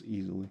breasts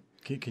easily.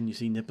 Can you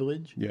see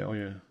nippleage? Yeah, oh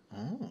yeah.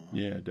 Oh.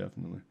 Yeah,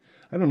 definitely.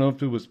 I don't know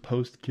if it was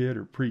post-kid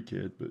or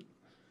pre-kid, but it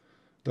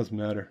doesn't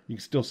matter. You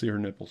can still see her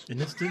nipples. And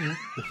this didn't...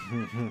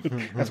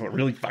 That's what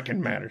really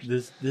fucking matters.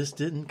 This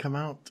didn't come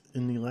out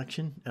in the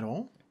election at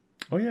all?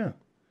 Oh, yeah.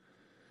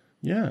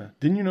 Yeah.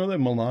 Didn't you know that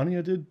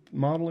Melania did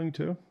modeling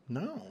too?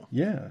 No.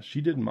 Yeah,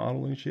 she did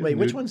modeling. Wait,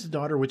 which one's the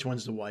daughter? Which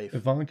one's the wife?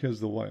 Ivanka is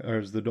the wife, or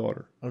is the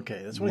daughter.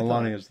 Okay, that's what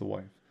Melania is the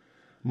wife.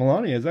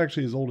 Melania is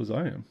actually as old as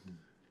I am.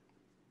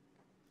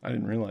 I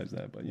didn't realize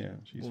that, but yeah,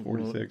 she's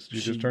 46. She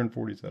just turned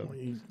 47. Well,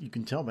 you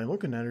can tell by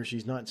looking at her,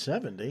 she's not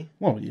 70.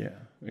 Well, yeah,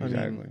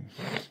 exactly.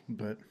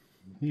 But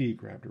he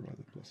grabbed her by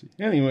the pussy.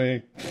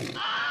 Anyway.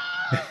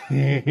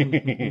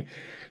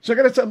 So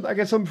I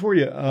got something for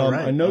you.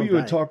 right, I know all you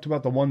had right. talked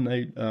about the one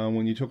night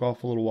when you took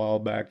off a little while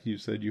back. You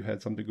said you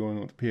had something going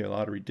on with the PA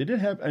Lottery. Did it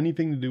have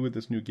anything to do with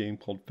this new game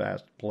called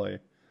Fast Play?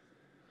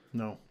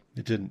 No.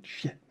 It didn't.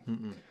 Shit.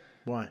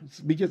 Why? It's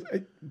because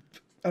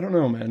I don't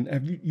know, man.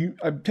 Have you?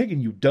 I'm taking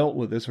you dealt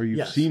with this, or you've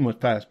Yes. seen what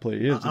Fast Play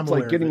is. I'm It's aware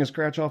like of getting it. a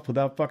scratch off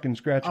without fucking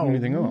scratching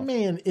anything off.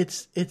 Man,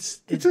 it's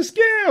It's a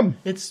scam.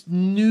 It's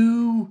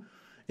new.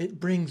 It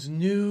brings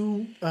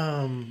new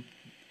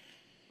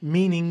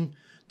meaning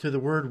to the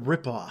word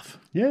ripoff.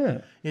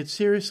 Yeah. It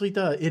seriously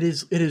does. It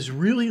is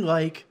really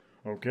like,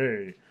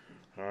 okay,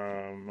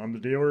 I'm the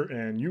dealer,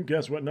 and you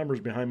guess what number's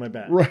behind my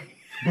back. Right.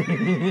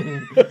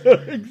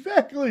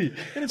 Exactly.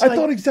 And it's I like-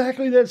 thought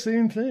exactly that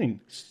same thing.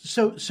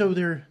 So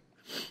they're,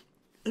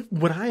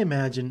 what I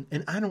imagine,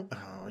 and I don't,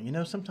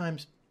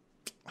 sometimes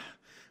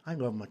I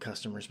love my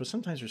customers, but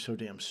sometimes they're so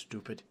damn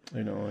stupid. I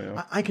know.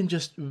 Yeah. I can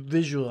just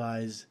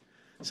visualize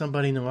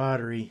somebody in the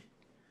lottery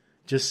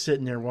just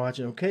sitting there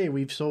watching. Okay,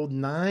 we've sold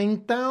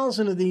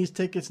 9,000 of these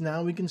tickets.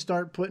 Now we can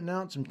start putting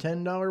out some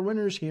 $10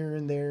 winners here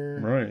and there.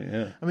 Right.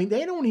 Yeah. I mean,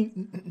 they don't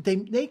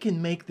even, they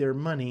can make their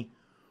money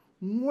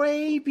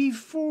way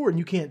before, and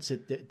you can't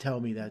sit there, tell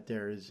me that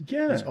there is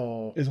Yeah.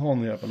 all It's all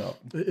on the up and up.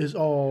 is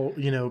all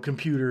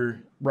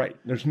computer, Right.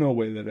 There's no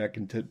way that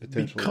can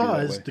potentially because be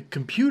that way. the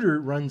computer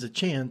runs a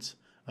chance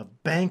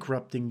of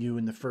bankrupting you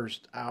in the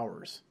first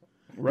hours.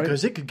 Right.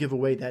 Because it could give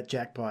away that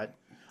jackpot.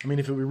 I mean,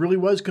 if it really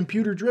was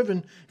computer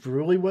driven, if it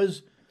really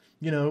was,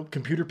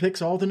 computer picks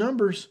all the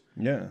numbers,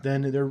 Yeah.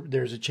 then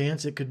there's a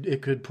chance it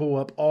could pull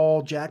up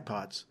all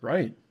jackpots.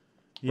 Right.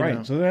 you Right.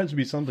 know. So there has to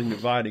be something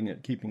dividing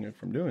it, keeping it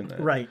from doing that.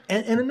 Right.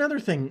 And another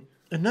thing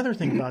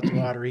about the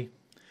lottery,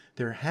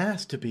 there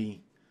has to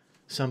be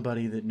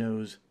somebody that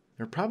knows.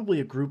 There probably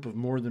a group of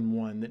more than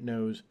one that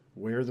knows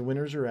where the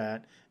winners are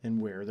at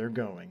and where they're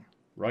going.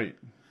 Right.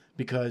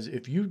 Because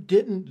if you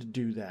didn't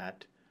do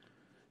that,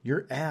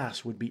 your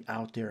ass would be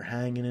out there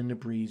hanging in the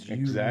breeze. You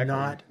Exactly.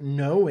 not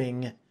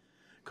knowing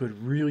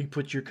could really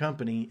put your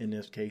company, in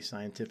this case,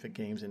 Scientific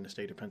Games in the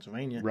state of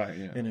Pennsylvania, Right,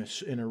 yeah.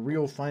 in a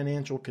real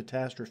financial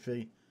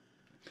catastrophe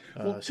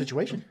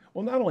situation.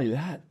 Well, not only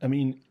that, I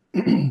mean,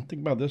 think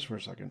about this for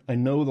a second. I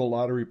know the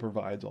lottery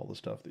provides all the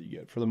stuff that you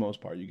get. For the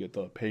most part, you get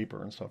the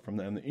paper and stuff from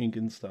them, the ink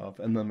and stuff,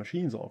 and the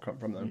machines all come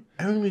from them.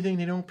 The only thing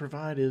they don't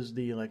provide is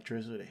the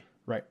electricity.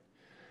 Right.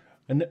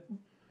 And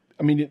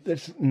I mean,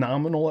 it's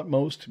nominal at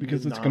most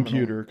because it's Nominal.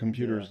 computer.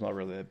 Computer is not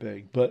really that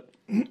big. But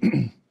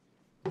the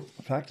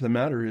fact of the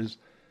matter is,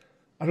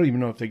 I don't even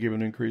know if they give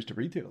an increase to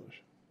retailers.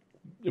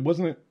 It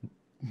wasn't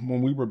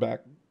when we were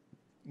back,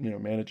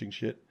 managing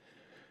shit.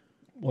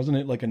 Wasn't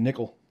it like a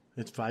nickel?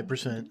 It's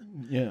 5%.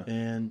 Yeah.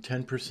 And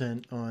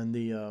 10% on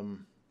the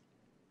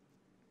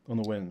On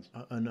the wins.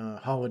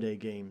 holiday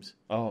games.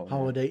 Oh,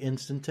 Holiday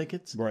instant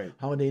tickets. Right.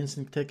 Holiday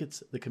instant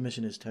tickets. The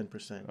commission is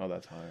 10%. Oh,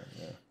 that's higher.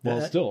 Yeah. Well,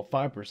 That- still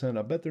 5%.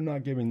 I bet they're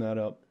not giving that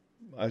up.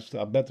 I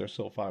bet they're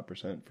still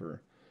 5%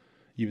 for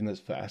even this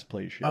fast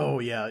play shit. Oh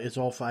yeah, it's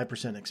all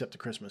 5% except the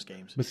Christmas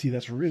games. But see,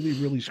 that's really,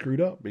 really screwed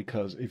up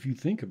because if you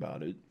think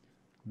about it,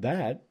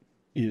 that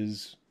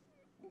is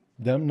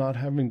them not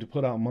having to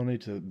put out money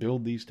to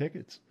build these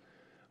tickets.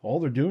 All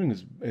they're doing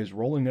is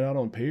rolling it out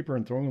on paper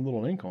and throwing a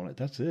little ink on it.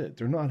 That's it.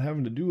 They're not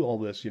having to do all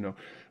this,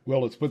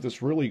 well, let's put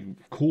this really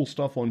cool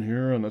stuff on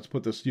here and let's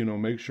put this,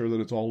 make sure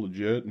that it's all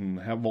legit and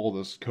have all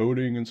this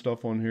coding and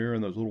stuff on here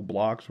and those little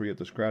blocks where you have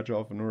to scratch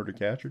off in order to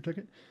catch your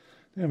ticket.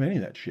 They don't have any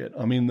of that shit.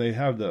 I mean, they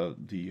have the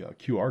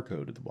QR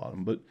code at the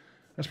bottom, but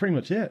that's pretty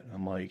much it.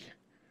 I'm like,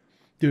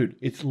 dude,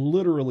 it's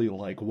literally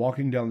like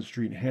walking down the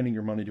street and handing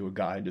your money to a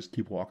guy and just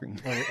keep walking.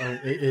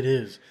 It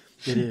is.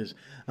 It is.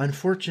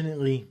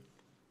 Unfortunately,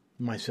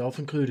 myself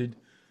included,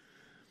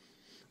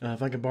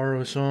 if I could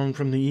borrow a song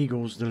from the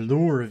Eagles, the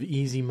lure of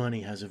easy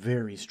money has a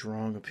very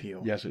strong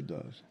appeal. Yes, it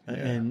does. Yeah.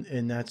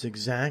 And that's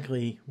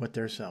exactly what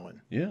they're selling.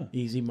 Yeah.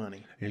 Easy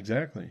money.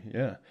 Exactly.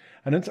 Yeah.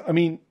 And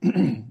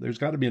there's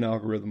got to be an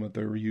algorithm that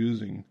they're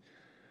using.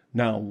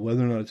 Now,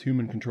 whether or not it's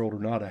human controlled or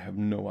not, I have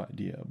no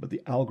idea. But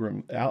the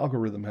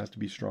algorithm has to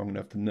be strong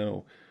enough to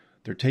know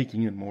they're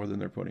taking in more than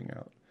they're putting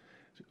out.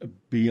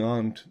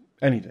 Beyond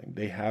anything,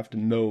 they have to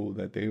know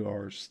that they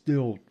are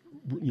still,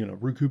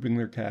 recouping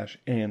their cash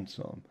and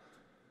some.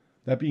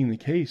 That being the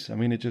case, I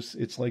mean,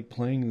 it's like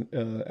playing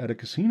at a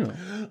casino.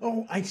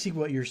 Oh, I see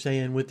what you're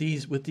saying with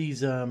these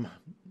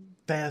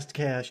fast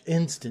cash,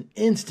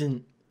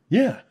 instant.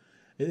 Yeah.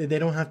 They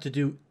don't have to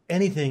do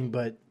anything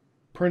but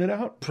Print it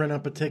out. print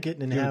up a ticket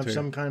and Give it have to you.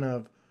 some kind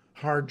of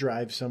hard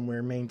drive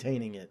somewhere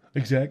maintaining it.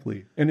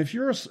 Exactly. And if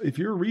you're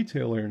a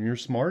retailer and you're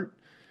smart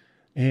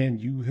and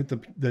you hit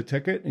the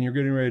ticket and you're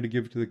getting ready to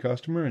give it to the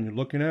customer and you're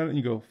looking at it and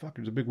you go, fuck,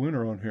 there's a big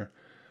winner on here.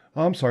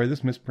 Oh, I'm sorry,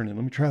 this misprinted.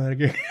 Let me try that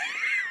again.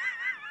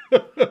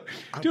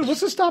 Dude,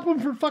 what's to stop them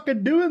from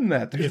fucking doing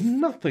that? There's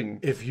nothing.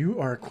 If you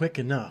are quick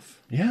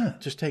enough, Yeah.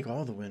 just take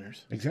all the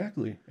winners.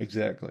 Exactly.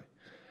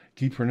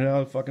 Keep printing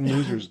out fucking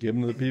losers, give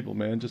them to the people,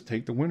 man. Just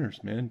take the winners,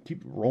 man.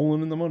 Keep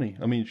rolling in the money.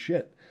 I mean,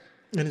 shit.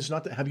 And it's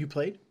not that. Have you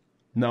played?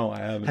 No, I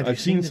haven't. Have you I've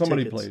seen seen the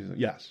somebody tickets? play.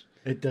 Yes.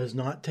 It does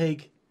not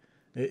take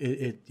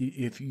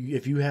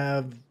If you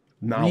have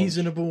Knowledge.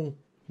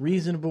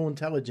 reasonable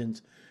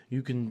intelligence,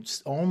 you can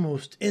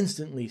almost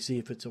instantly see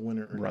if it's a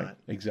winner or Right, not.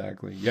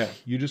 exactly. Yeah,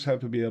 you just have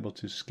to be able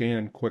to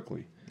scan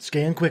quickly.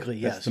 Scan quickly,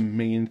 yes. That's the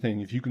main thing.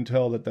 If you can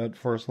tell that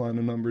first line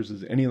of numbers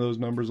is any of those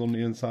numbers on the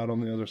inside, on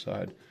the other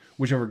side,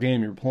 whichever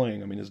game you're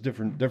playing. I mean, it's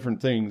different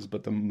things,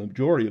 but the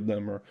majority of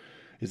them are,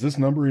 is this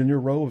number in your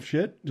row of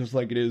shit? Just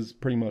like it is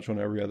pretty much on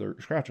every other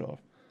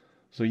scratch-off.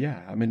 So,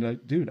 yeah, I mean,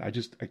 dude, I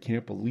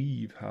can't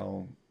believe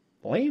how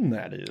lame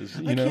that is.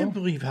 I can't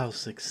believe how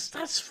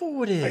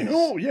successful it is. I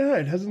know, yeah,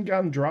 it hasn't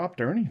gotten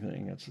dropped or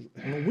anything.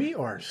 We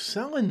are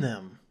selling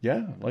them.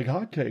 Yeah, like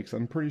hotcakes.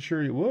 I'm pretty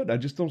sure you would. I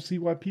just don't see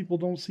why people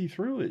don't see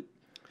through it.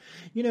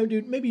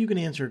 Dude, maybe you can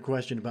answer a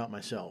question about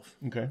myself.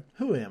 Okay.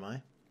 Who am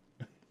I?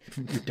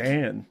 You're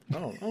Dan.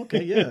 Oh,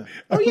 okay, yeah.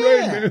 Oh,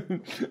 yeah.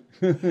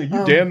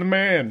 You're Dan the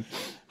man.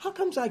 How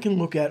comes I can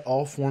look at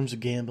all forms of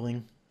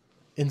gambling,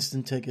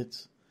 instant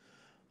tickets,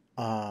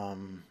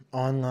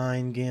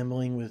 online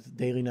gambling with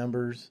daily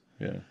numbers,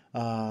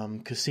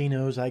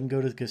 casinos? I can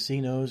go to the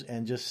casinos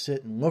and just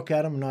sit and look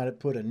at them, not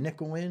put a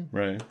nickel in.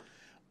 Right.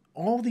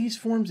 All these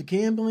forms of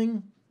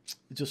gambling, it's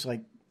just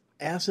like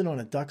acid on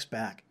a duck's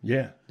back.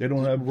 Yeah, they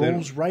don't have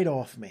rolls right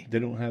off me. They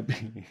don't have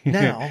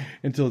now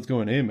until it's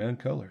going, hey man,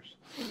 colors.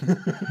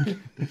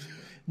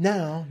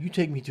 Now you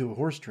take me to a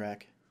horse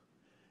track,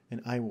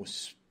 and I will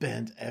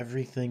spend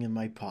everything in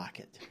my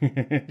pocket.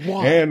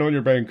 Why? And on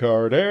your bank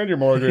card, and your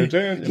mortgage,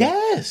 and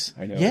yes,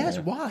 I know. Yes,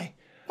 yeah. Why?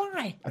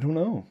 I don't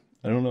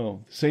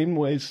know. Same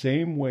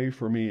way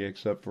for me,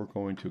 except for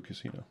going to a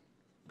casino.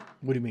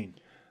 What do you mean?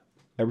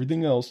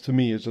 Everything else to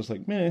me is just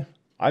like meh.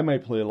 I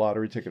might play a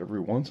lottery ticket every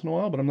once in a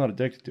while, but I'm not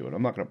addicted to it.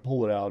 I'm not going to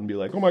pull it out and be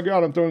like, oh my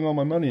God, I'm throwing all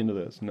my money into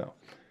this. No.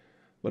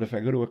 But if I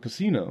go to a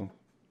casino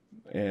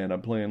and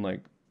I'm playing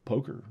like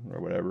poker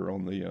or whatever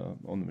on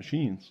the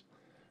machines,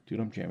 dude,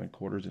 I'm jamming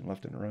quarters in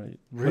left and right.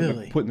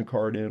 Really? Putting the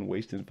card in,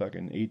 wasting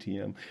fucking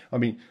ATM. I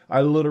mean,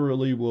 I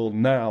literally will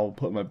now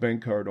put my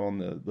bank card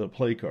on the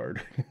play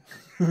card.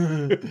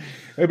 I'd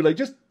be like,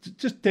 just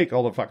take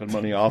all the fucking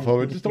money off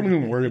of it. Just don't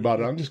even worry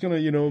about it. I'm just going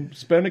to,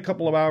 spend a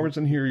couple of hours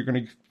in here. You're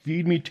going to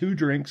feed me 2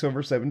 drinks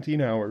over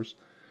 17 hours.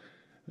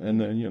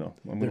 And then,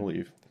 I'm going to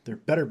leave. There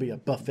better be a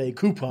buffet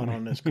coupon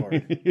on this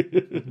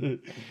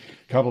card.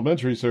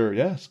 Complimentary, sir.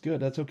 Yes, good.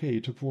 That's okay. You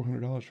took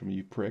 $400 from me,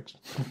 you pricks.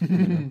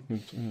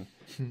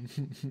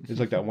 It's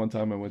like that one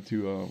time I went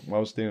to, I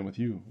was staying with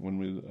you when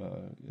we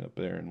up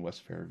there in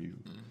West Fairview.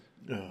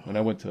 And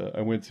I went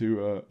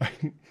to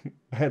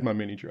I had my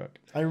mini truck.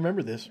 I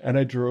remember this. And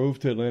I drove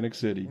to Atlantic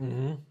City.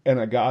 Mm-hmm. And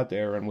I got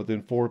there, and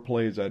within 4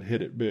 plays, I'd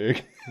hit it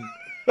big.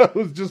 I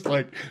was just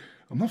like,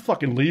 I'm not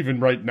fucking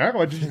leaving right now.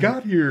 I just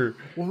got here.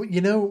 Well,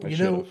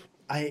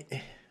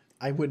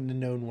 I wouldn't have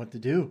known what to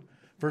do.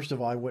 First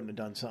of all, I wouldn't have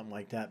done something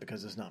like that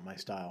because it's not my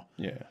style.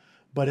 Yeah.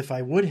 But if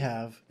I would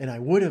have, and I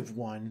would have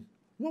won,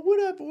 what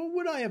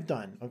would I have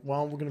done?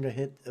 Well, we're going to go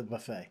hit a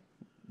buffet.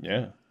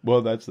 Yeah.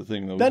 Well, that's the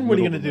thing, though. Then what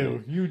are you going to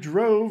do? You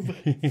drove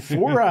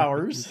 4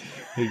 hours.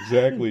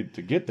 Exactly,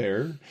 to get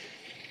there.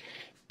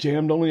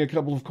 Jammed only a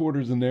couple of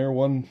quarters in there.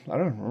 One, I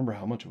don't remember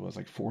how much it was,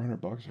 like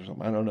 $400 or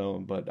something. I don't know,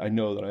 but I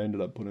know that I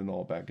ended up putting it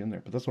all back in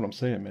there. But that's what I'm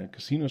saying, man.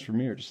 Casinos for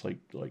me are just like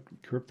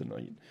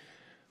kryptonite.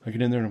 I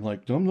get in there and I'm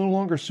like, I'm no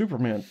longer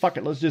Superman. Fuck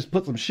it, let's just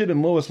put some shit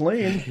in Lois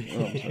Lane.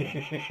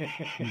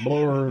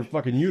 Blow her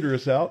fucking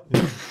uterus out.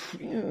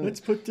 Yeah. Let's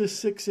put this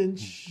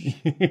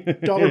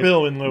 6-inch dollar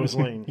bill in Lois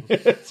Lane.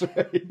 That's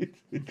right.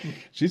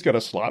 She's got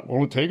a slot.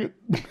 Want to take it?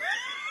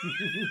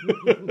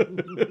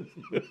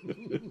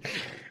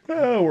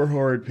 Oh, we're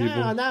horrid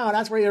people. No,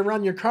 that's where you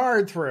run your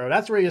card through.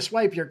 That's where you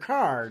swipe your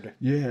card.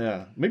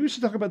 Yeah. Maybe we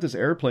should talk about this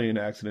airplane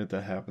accident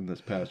that happened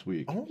this past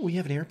week. Oh, we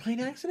have an airplane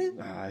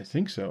accident? I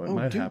think so. It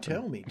might happen. Do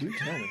tell me.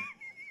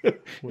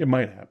 It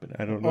might happen.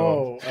 I don't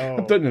know.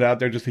 I'm putting it out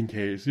there just in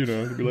case,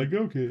 to be like,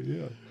 okay,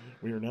 yeah.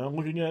 We are now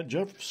looking at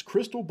Jeff's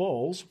crystal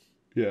balls.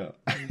 Yeah.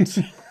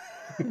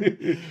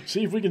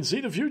 See if we can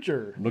see the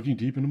future. I'm looking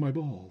deep into my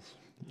balls.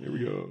 Here we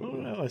go. Oh,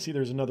 well, I see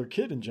there's another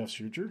kid in Jeff's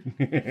future.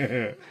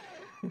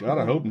 God,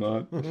 I hope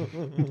not.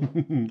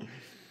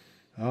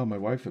 Oh, my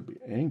wife would be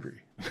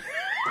angry.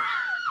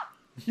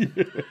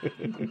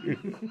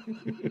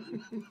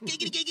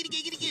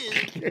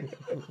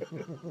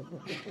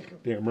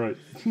 Damn right.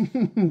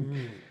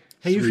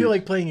 Hey, you feel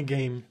like playing a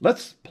game?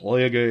 Let's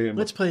play a game.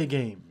 Let's play a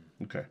game.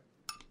 Okay.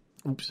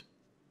 Oops.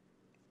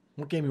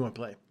 What game you want to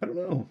play? I don't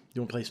know.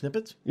 You want to play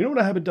Snippets? You know what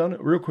I haven't done?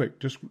 Real quick.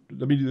 Just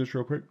let me do this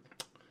real quick.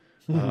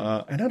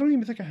 And I don't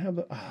even think I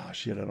have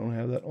shit, I don't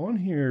have that on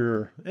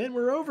here. And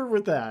we're over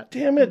with that.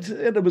 Damn it.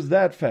 It was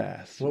that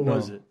fast. What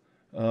was it?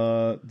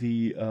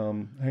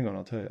 Hang on,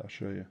 I'll tell you. I'll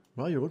show you.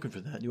 While you're looking for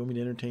that, do you want me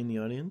to entertain the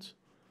audience?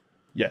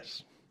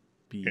 Yes.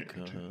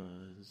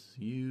 Because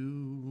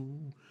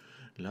you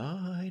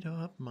light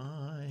up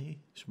my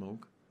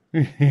smoke.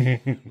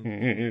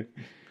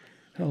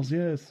 Hells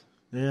yes.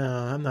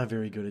 Yeah, I'm not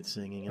very good at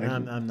singing,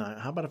 and I'm not.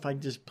 How about if I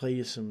just play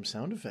you some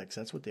sound effects?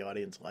 That's what the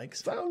audience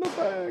likes. Sound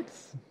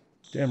effects.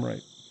 Damn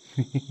right.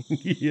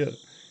 Yeah.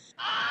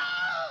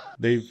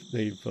 They've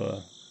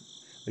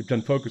They've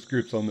done focus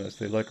groups on this.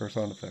 They like our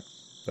sound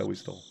effects that we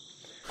stole.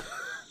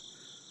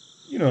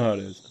 You know how it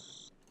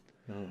is.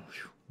 Oh,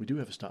 we do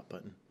have a stop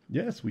button.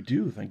 Yes, we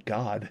do. Thank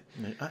God.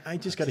 I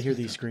just got to hear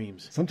these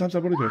screams. Sometimes I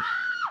want to go.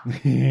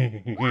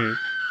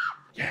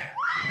 Yeah.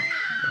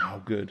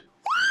 Oh, good.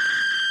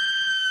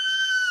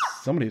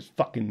 Somebody's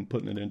fucking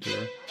putting it into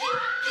her.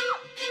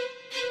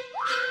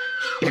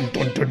 Dun,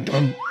 dun, dun,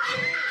 dun.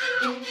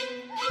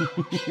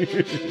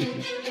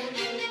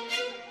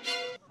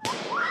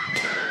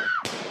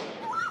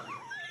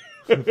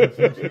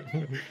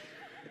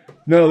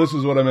 No, this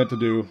is what I meant to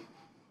do.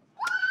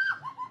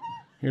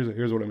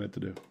 Here's what I meant to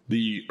do.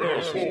 The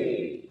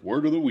asshole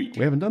word of the week.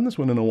 We haven't done this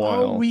one in a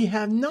while. Oh, we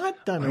have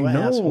not done an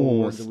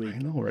asshole word of the week. I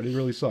know, right? It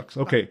really sucks.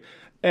 Okay.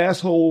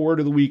 Asshole word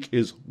of the week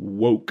is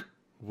woke.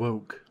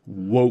 Woke.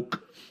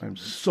 Woke. I'm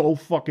so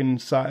fucking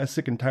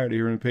sick and tired of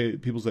hearing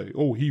people say,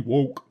 oh, he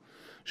woke.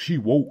 She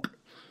woke.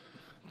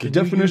 The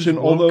definition,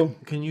 although...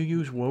 Can you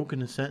use woke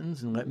in a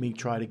sentence and let me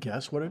try to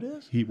guess what it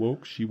is? He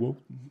woke, she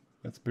woke.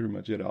 That's pretty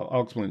much it.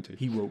 I'll explain it to you.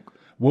 He woke.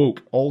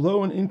 Woke.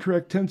 Although an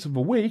incorrect tense of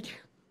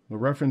awake, a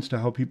reference to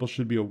how people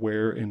should be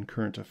aware in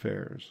current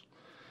affairs.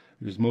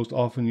 It is most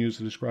often used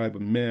to describe a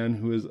man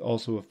who is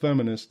also a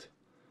feminist,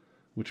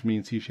 which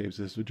means he shaves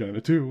his vagina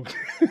too.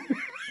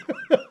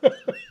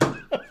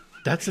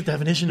 That's the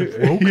definition of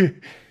woke?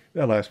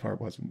 That last part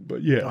wasn't,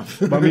 but yeah.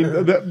 I mean,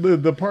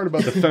 the part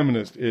about the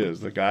feminist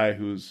is the guy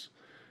who's,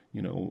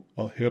 you know,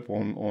 a hip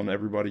on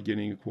everybody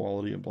getting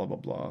equality and blah, blah,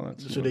 blah.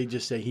 That's, so they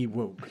just say he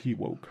woke. He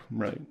woke,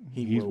 right.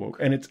 He's woke.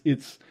 And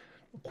it's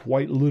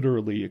quite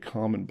literally a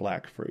common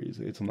black phrase.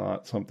 It's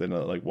not something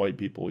that, like, white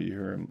people, you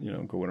hear them, you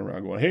know, going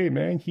around going, hey,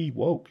 man, he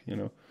woke, you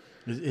know.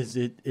 Is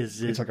it?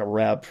 It's like a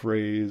rap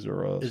phrase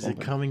or a Is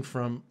something. it coming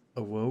from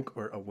awoke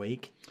or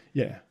awake?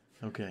 Yeah.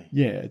 Okay.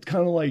 Yeah, it's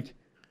kind of like...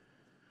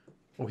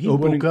 Oh, he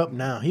woke up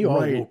now. He all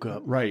woke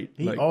up. Right.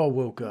 He like, all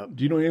woke up.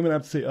 You don't even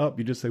have to say up.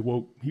 You just say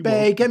woke. He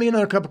Babe, woke. get me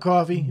another cup of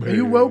coffee. Babe. Are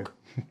you woke?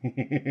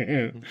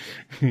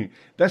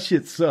 That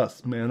shit's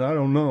sus, man. I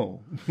don't know.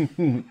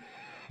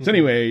 So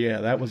anyway,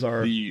 yeah, that was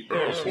our... The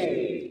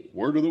asshole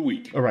word of the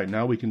week. All right,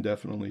 now we can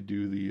definitely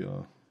do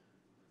the...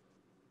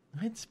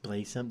 Let's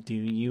play some... Do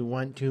you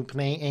want to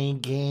play a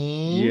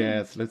game?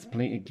 Yes, let's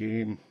play a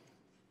game.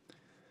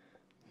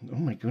 Oh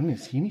my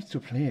goodness, he needs to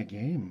play a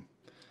game.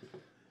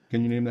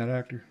 Can you name that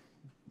actor?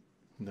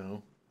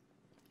 No.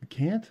 You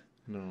can't?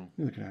 No.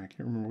 I can't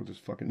remember what his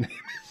fucking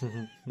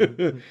name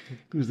is.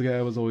 He was the guy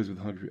I was always with,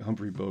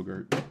 Humphrey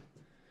Bogart.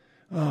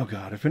 Oh,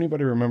 God. If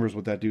anybody remembers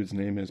what that dude's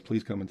name is,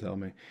 please come and tell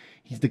me.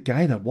 He's the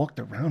guy that walked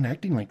around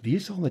acting like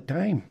this all the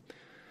time.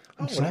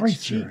 I'm sorry,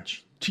 sir.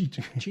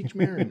 Cheech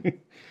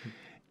Marin.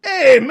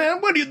 Hey,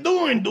 man, what are you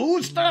doing,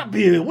 dude? Stop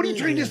here. What are you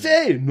trying to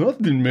say?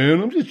 Nothing,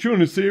 man. I'm just trying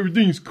to say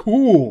everything's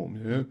cool,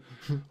 man.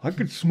 I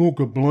could smoke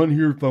a blunt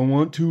here if I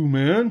want to,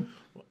 man.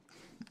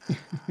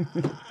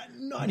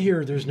 Not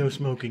here. There's no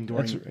smoking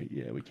during... That's right.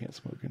 Yeah, we can't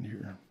smoke in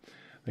here.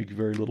 Thank you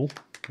very little.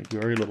 Thank you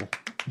very little.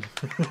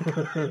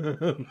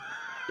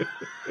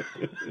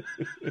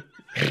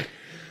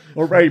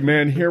 All right,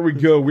 man. Here we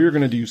go. We're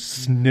going to do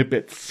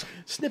snippets.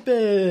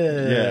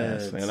 Snippets.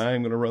 Yes, and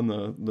I'm going to run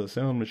the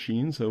sound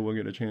machine, so we'll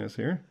get a chance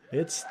here.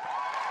 It's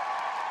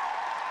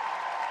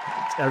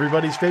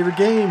everybody's favorite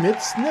game.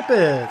 It's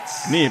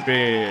snippets.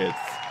 Snippets.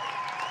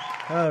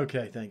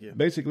 Okay, thank you.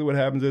 Basically what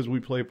happens is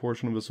we play a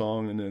portion of a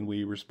song and then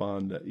we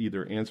respond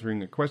either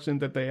answering a question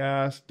that they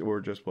asked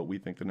or just what we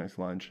think the next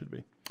line should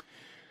be.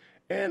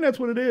 And that's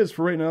what it is.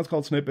 For right now, it's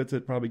called Snippets.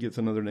 It probably gets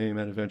another name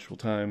at an eventual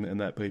time,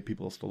 and that way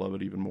people still love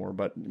it even more.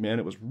 But, man,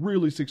 it was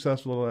really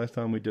successful the last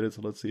time we did it,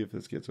 so let's see if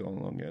this gets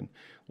going again.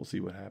 We'll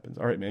see what happens.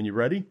 All right, man, you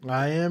ready?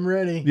 I am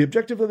ready. The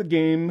objective of the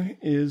game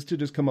is to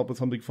just come up with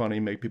something funny,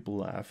 make people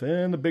laugh.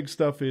 And the big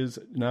stuff is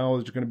now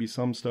there's going to be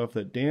some stuff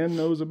that Dan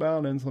knows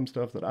about and some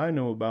stuff that I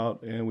know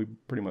about, and we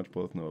pretty much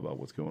both know about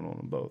what's going on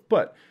in both.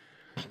 But...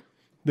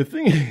 The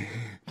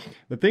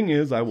thing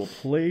is, I will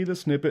play the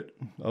snippet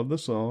of the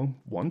song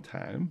one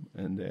time,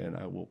 and then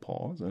I will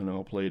pause, and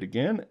I'll play it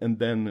again, and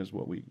then is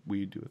what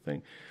we do a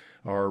thing.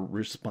 Our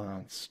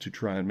response to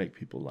try and make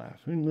people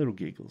laugh. And little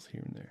giggles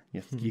here and there.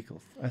 Yes,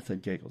 giggles. I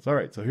said giggles. All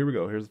right, so here we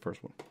go. Here's the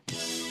first one.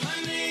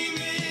 My name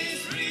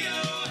is Rio,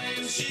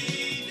 and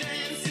she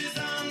dances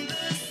on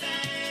the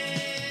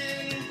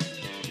sand,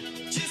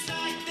 just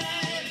like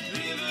that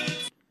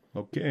river.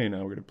 Okay, now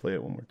we're going to play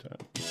it one more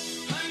time.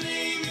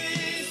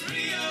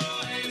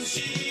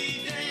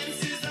 She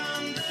dances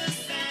on the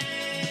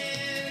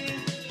sand,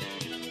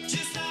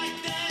 just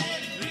like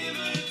that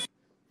river.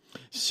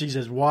 She's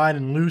as wide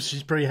and loose.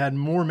 She's probably had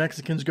more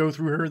Mexicans go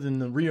through her than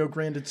the Rio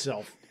Grande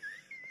itself.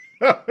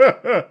 This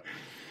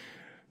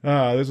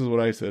is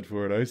what I said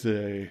for it. I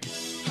say...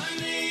 My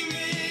name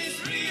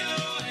is Rio,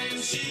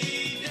 and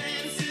she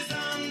dances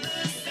on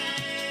the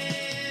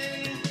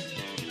sand,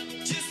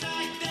 just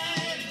like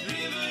that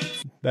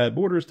river. That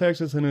borders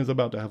Texas and is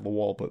about to have a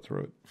wall put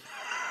through it.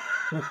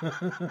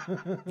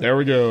 There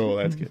we go.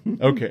 That's good.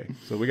 Okay,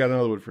 so we got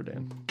another one for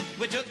Dan.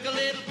 We took a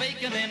little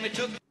bacon and we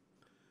took...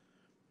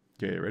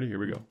 Okay, ready? Here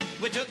we go.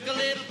 We took a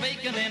little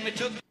bacon and we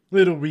took...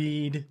 Little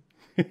weed.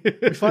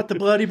 We fought the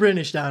bloody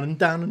British down in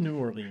New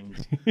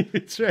Orleans.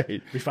 That's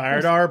right. We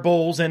fired our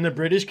bowls and the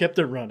British kept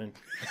it running.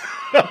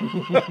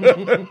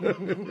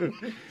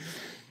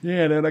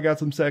 Yeah, and then I got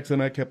some sex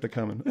and I kept it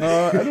coming.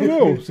 I don't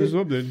know.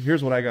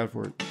 Here's what I got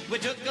for it. We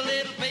took a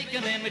little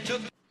bacon and we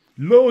took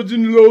Loads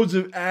and loads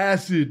of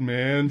acid,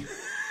 man.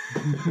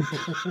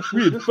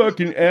 We had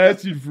fucking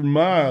acid for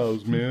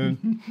miles,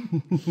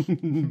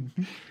 man.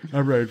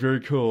 All right,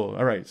 very cool.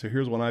 All right, so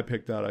here's one I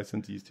picked out. I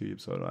sent these to you,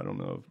 so I don't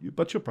know if you,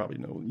 but you'll probably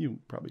know. You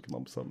probably come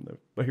up with something there.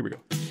 But here we go.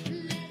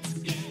 Let's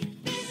get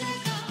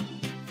physical,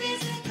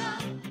 physical.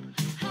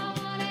 I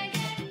wanna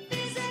get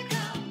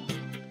physical.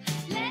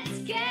 Let's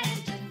get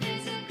into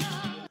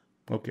physical.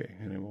 Okay,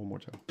 and then one more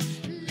time.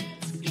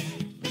 Let's get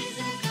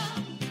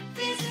physical,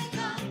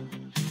 physical.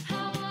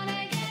 I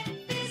wanna get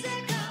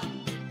physical.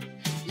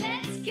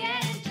 Let's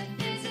get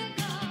into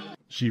physical.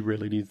 She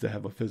really needs to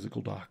have a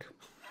physical doc.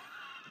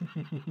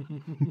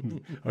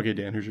 Okay,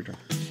 Dan, here's your turn.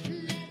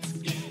 Let's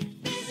get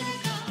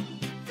physical,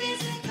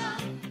 physical.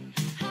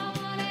 I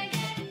wanna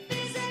get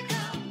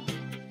physical.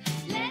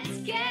 Let's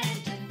get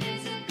into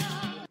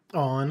physical.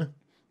 On.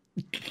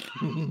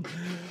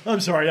 I'm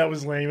sorry, that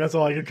was lame. That's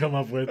all I could come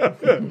up with.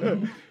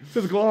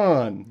 Physical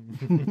on.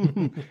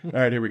 All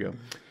right, here we go.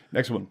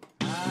 Next one.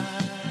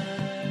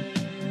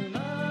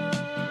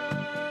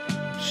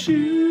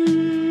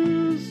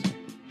 Shoes.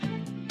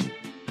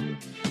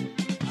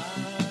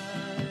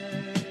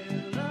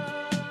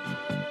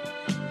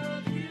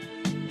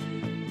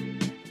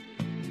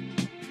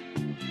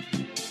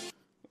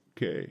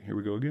 Okay, here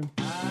we go again.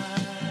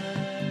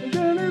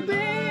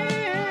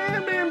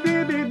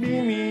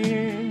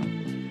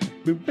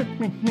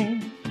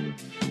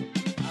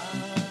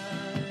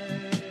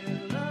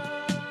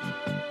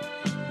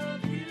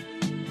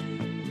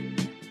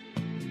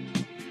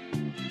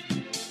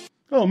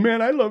 Oh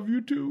man, I love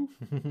you too.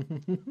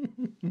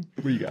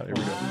 What you got? Here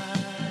we go.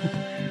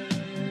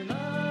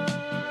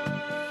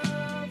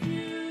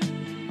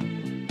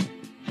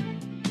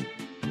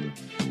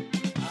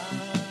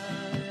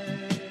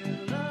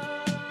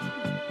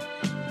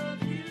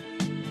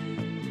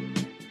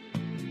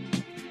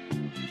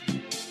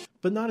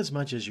 But not as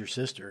much as your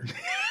sister.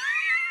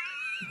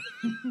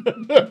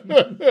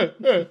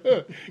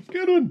 Good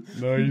one.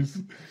 Nice.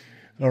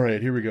 All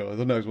right, here we go.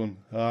 The next one.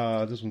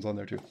 This one's on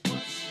there too.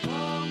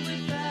 wrong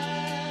with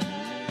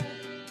that?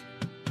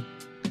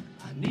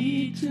 I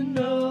need to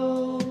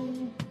know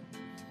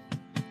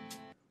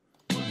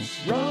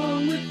what's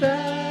wrong with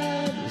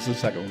that. This is the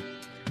second one.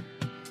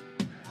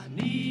 I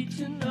need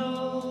to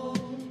know.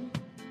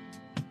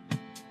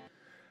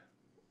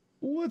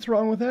 What's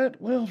wrong with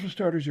that? Well, for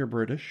starters, you're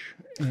British.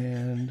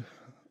 And,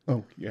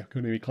 oh, yeah,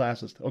 couldn't be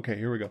classist. Okay,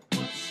 here we go.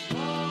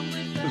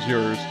 This is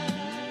yours.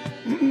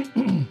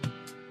 I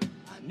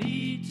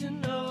need to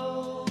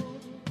know.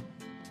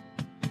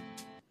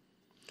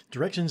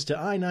 Directions to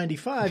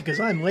I-95 because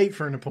I'm late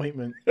for an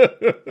appointment.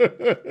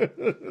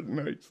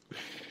 Nice.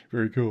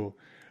 Very cool.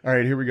 All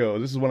right, here we go.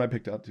 This is one I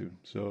picked out too.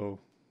 So,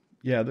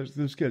 yeah,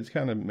 there's kids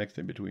kind of mixed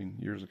in between.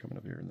 Yours are coming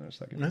up here in a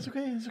second. That's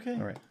okay. That's okay.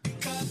 All right.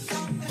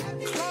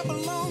 Clap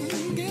along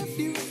if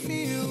you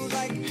feel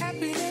like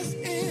happiness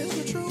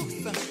is the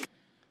truth.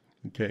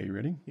 Okay, you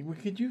ready?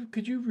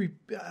 Could you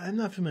I'm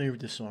not familiar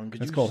with this song.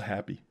 Could It's you called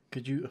Happy.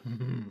 Could you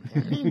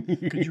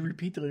could you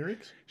repeat the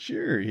lyrics?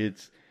 Sure,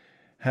 it's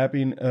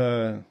happy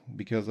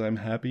because I'm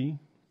happy.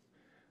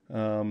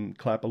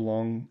 Clap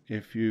along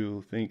if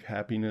you think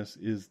happiness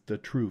is the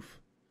truth.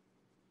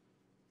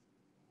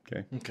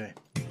 Okay. Okay.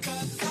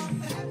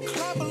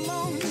 Clap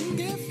along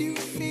if you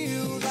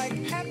feel like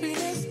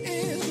happiness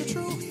is the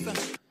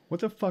truth.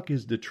 What the fuck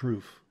is the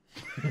truth?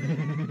 All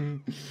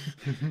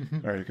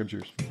right, here comes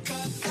yours.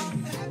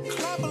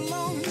 Clap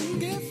along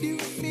if you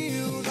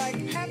feel like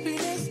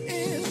happiness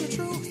is the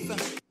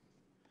truth.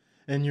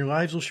 And your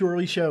lives will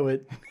surely show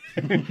it.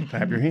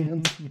 Clap your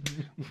hands.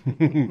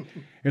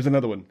 Here's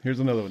another one.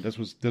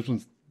 This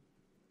one's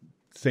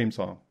same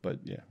song, but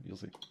yeah, you'll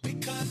see.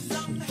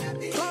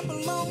 Clap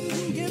along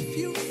if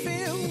you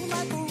feel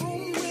like a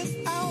room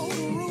without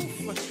a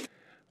roof.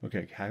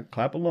 Okay,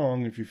 clap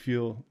along if you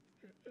feel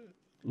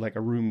like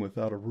a room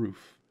without a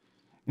roof.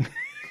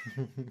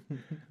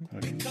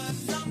 Okay.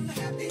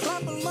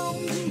 Clap along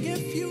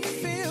if you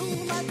feel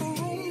like a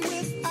room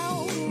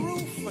without a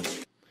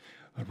roof.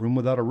 A room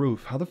without a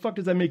roof. How the fuck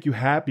does that make you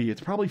happy?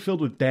 It's probably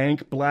filled with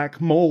dank black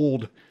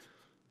mold.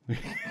 I'm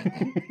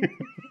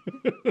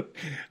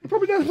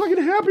probably not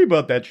fucking happy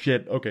about that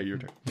shit. Okay, your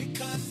turn.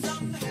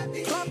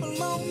 Clap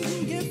along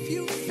if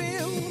you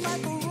feel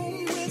like a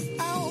room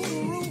without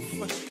a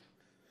roof.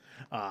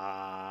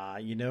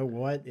 You know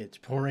what? It's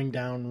pouring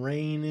down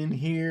rain in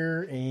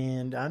here,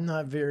 and I'm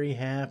not very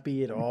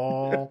happy at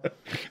all.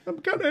 I'm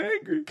kind of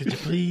angry. Could you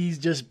please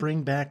just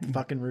bring back the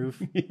fucking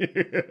roof?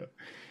 Yeah.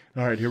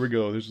 All right, here we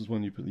go. This is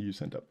one you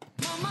sent up.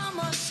 My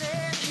mama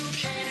said you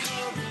can't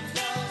hurry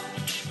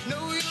love.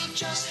 No, you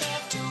just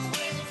have to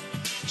wait.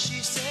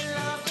 She said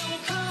love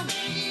don't come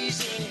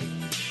easy,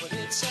 but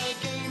it's a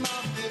game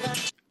of give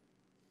and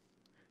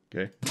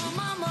Okay. My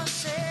mama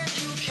said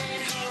you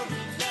can't hurry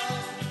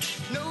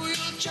love. No, you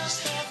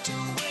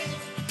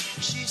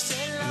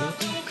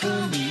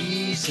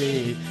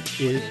say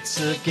it's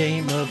a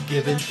game of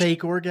giving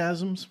fake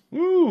orgasms.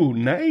 Ooh,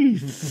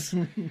 nice.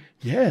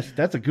 Yes,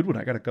 that's a good one.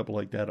 I got a couple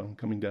like that on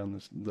coming down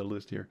the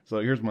list here. So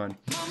here's mine.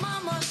 My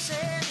mama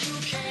said you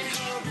can't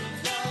hurry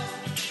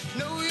love.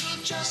 No, you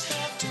just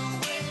have to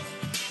wait.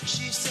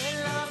 She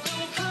said love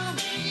don't come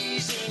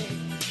easy,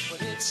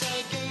 but it's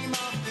a game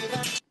of give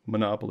and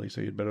Monopoly, so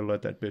you'd better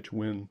let that bitch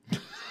win.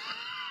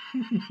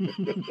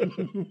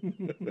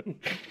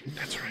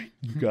 That's right.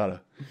 You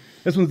gotta.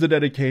 This one's a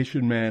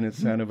dedication, man.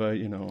 It's kind of a,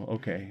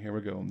 okay, here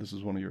we go. This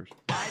is one of yours.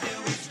 Why do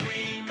we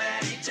scream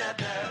at each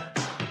other?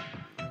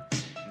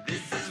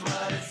 This is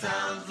what it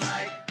sounds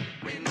like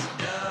when the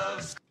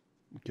doves.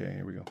 Okay,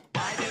 here we go.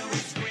 Why do we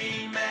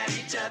scream at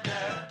each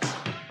other?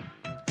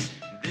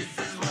 This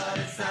is what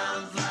it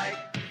sounds like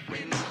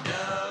when the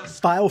doves.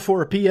 File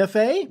for a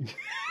PFA?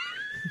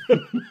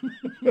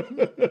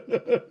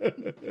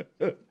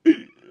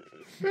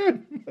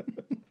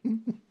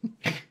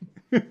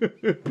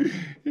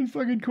 In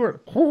fucking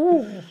court.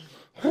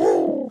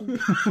 Oh,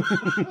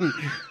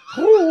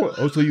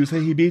 so you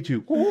say he beat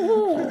you.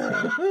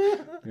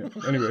 Yeah,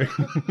 anyway.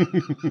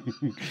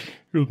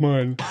 Here's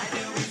mine. Why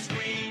do we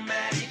scream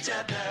at each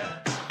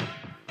other?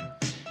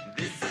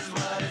 This is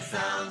what it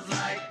sounds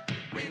like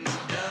when the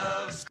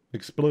doves.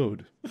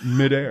 Explode.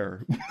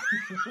 Midair.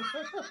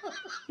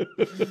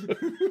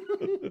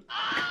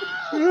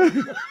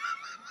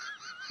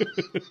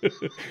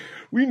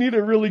 We need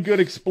a really good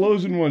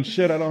explosion one.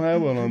 Shit, I don't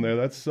have one on there.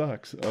 That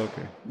sucks.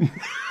 Okay.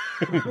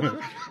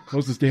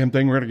 Close this damn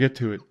thing. We're going to get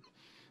to it.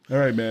 All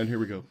right, man. Here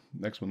we go.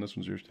 Next one. This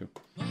one's yours, too.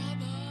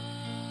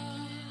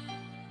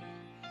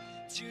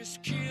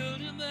 Just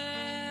killed a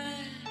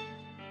man,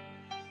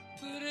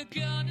 put a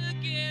gun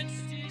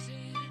against his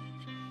head,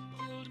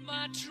 pulled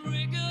my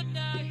trigger,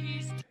 now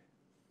he's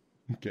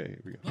Okay,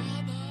 here we go.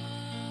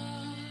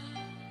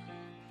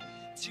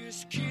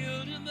 just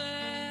killed a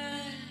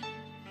man,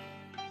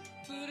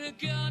 put a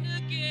gun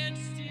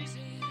against his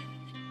head,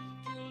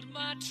 pulled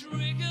my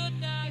trigger,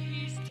 now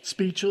he's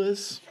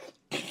Speechless.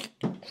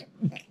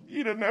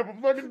 You didn't have a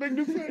fucking thing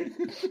to say.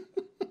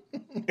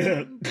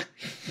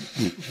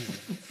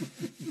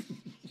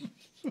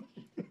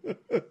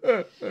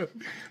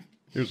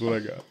 Here's what I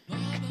got.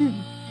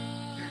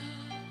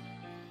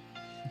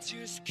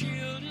 just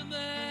killed a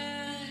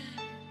man,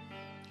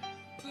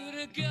 put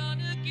a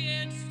gun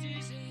against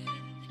his head,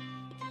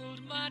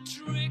 pulled my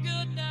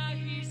trigger, now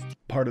he's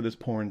Part of this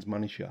porn's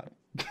money shot.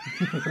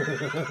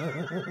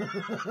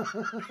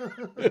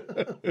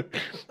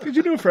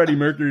 Because Freddie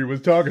Mercury was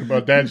talking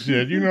about that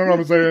shit. You know what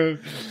I'm saying?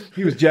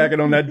 He was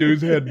jacking on that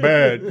dude's head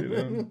bad.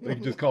 They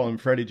could just call him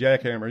Freddie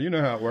Jackhammer. You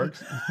know how it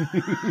works.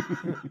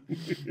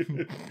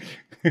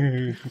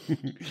 Okay,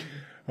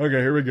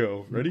 here we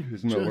go. Ready?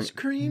 Here's another Just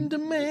creamed a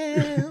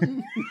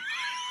man.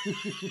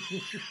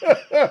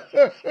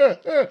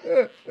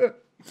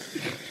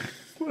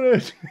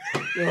 one.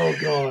 Oh,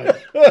 God.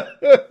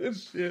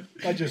 Shit.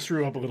 I just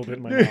threw up a little bit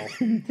in my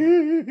mouth.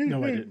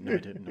 No, I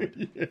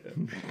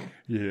didn't.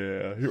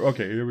 Yeah.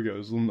 Okay, here we go.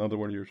 This is another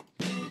one of yours.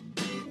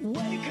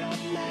 wake up,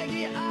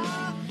 Maggie.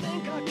 I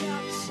think I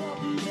got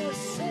something to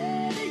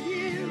say to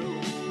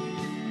you.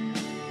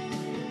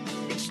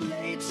 It's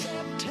late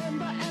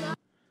September and I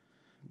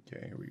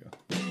Okay, here we go.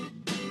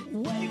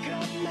 wake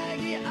up,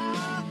 Maggie.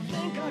 I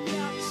think I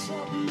got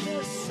something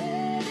to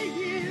say to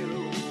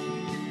you.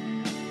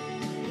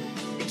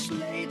 It's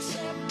late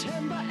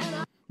September and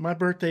I My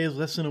birthday is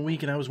less than a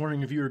week, and I was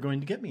wondering if you were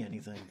going to get me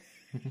anything.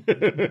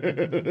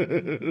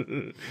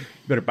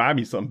 Better buy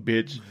me some,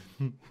 bitch.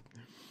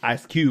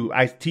 Ice Cube,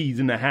 Ice T's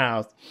in the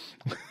house.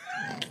 All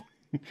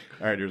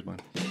right, here's mine.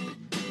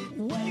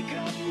 wake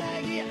up,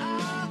 Maggie.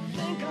 I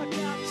think I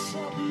got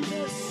something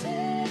to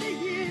say to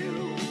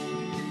you.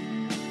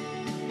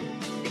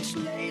 It's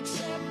late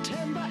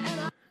September and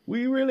I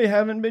We really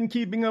haven't been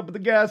keeping up with the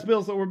gas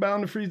bill, so we're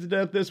bound to freeze to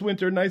death this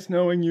winter. Nice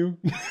knowing you.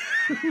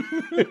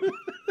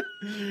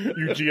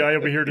 UGI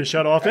will be here to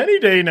shut off any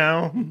day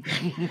now.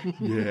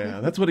 Yeah,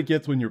 that's what it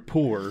gets when you're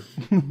poor.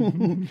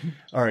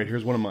 All right,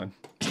 here's one of mine.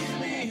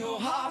 Me your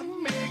heart,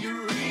 make it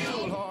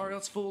real, or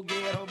else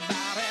forget about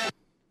it.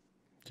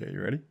 Okay, you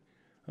ready?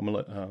 I'm gonna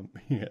let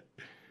yeah.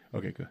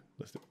 Okay, good.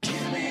 Let's do it.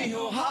 Me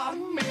your heart,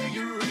 make it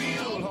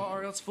real,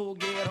 or else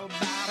forget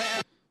about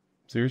it.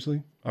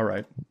 Seriously? All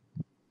right.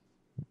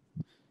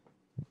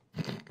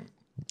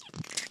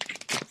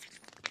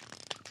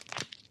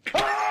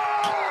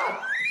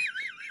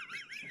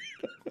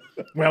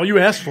 Well, you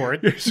asked for it.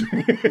 It's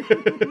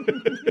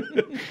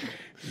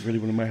really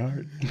one in my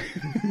heart.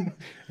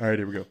 All right,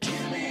 here we go.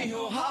 Me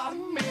your heart,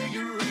 make it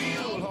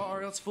real,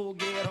 or else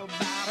forget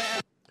about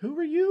it. Who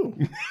are you?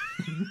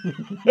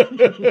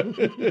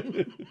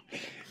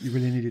 You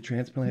really need a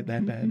transplant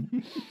that bad?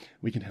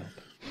 We can help.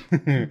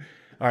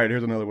 All right,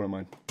 here's another one of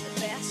mine.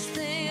 best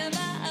thing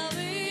about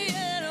being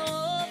a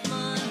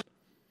woman.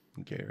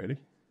 Okay, ready?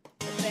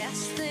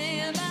 Best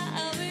thing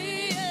about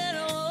being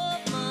a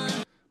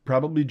woman.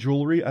 Probably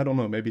jewelry. I don't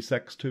know. Maybe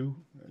sex too.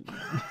 I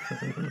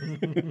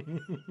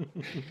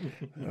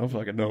don't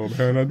fucking know,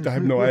 man. I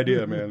have no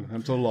idea, man.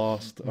 I'm so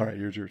lost. All right,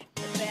 here's yours.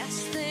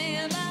 Best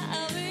thing about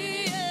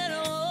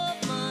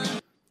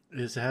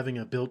is having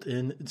a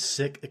built-in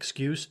sick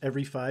excuse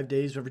every 5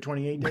 days, every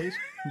 28 days?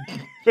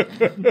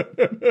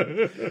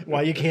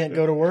 Why you can't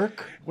go to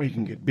work? Well, you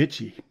can get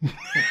bitchy.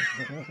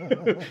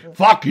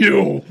 Fuck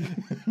you!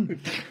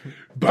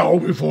 Bow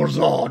before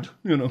Zod!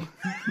 You know.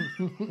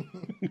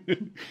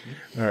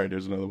 All right,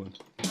 there's another one.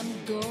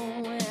 I'm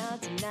going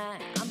out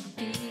tonight. I'm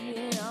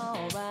feeling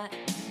alright.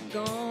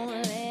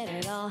 Gonna let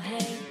it all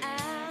hang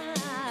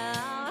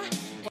out.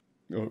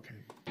 Okay.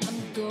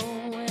 I'm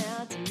going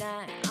out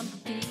tonight. I'm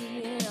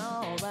feeling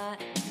alright.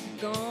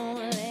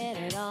 Gonna let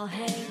it all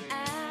hang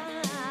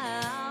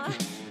out.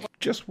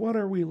 Just what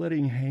are we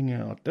letting hang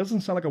out?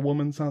 Doesn't sound like a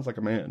woman, sounds like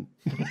a man.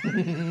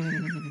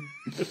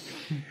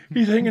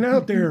 He's hanging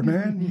out there,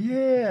 man.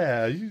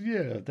 Yeah,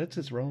 that's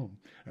just wrong.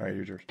 All right,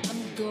 here's yours.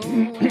 I'm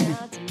going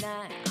out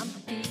tonight. I'm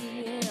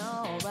feeling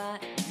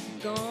alright.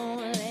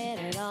 Gonna let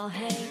it all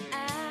hang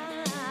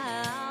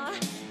out.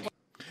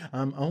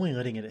 I'm only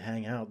letting it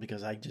hang out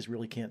because I just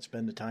really can't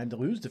spend the time to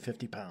lose the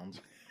 50 pounds.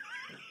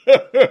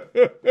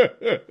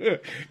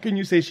 Can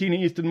you say Sheena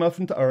Easton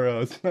Muffin Top? Or,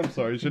 I'm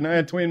sorry,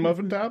 Shania Twain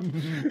Muffin Top?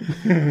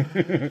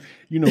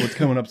 You know what's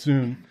coming up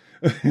soon.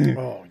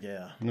 Oh,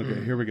 yeah.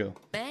 Okay, here we go.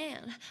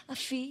 Man, I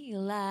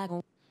feel like.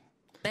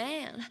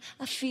 Man,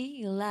 I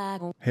feel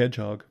like.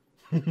 Hedgehog.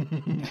 All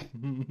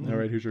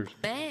right, here's yours.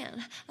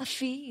 Man, I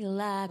feel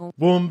like.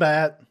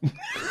 Wombat.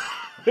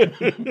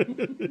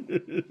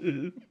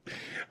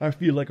 I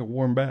feel like a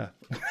warm bath.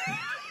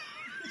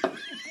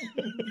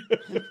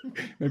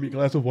 Maybe a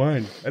glass of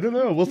wine. I don't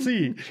know. We'll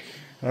see.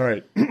 All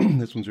right.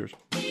 This one's yours.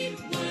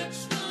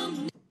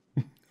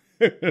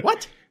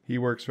 What? He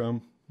works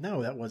from.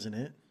 No, that wasn't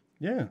it.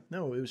 Yeah.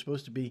 No, it was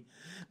supposed to be,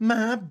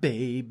 my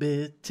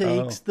baby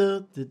takes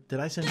the... Did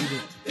I send you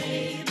the...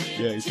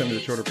 Yeah, you sent me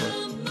the shorter part.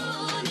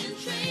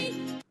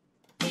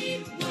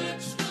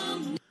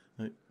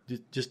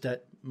 Just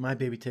that, my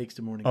baby takes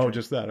the morning Oh, train.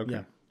 just that. Okay.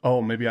 Yeah.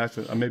 Oh, maybe I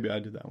did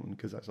that one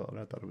because I saw it.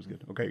 I thought it was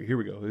good. Okay, here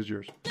we go. Here's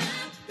yours.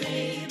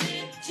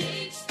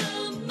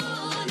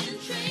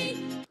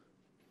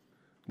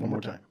 One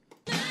more time.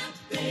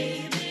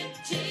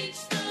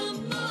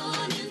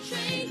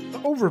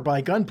 Over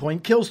by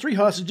gunpoint, kills 3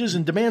 hostages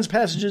and demands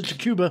passages to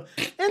Cuba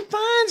and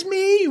finds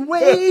me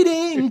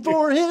waiting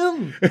for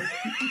him.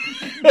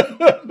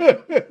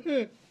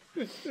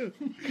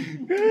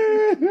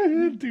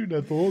 Dude,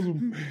 that's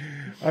awesome.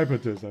 I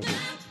put this.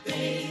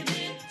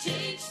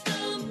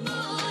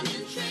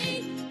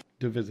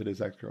 To visit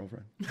his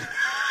ex-girlfriend.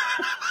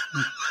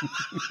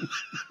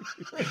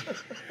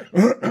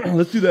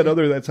 Let's do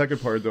that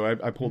second part, though.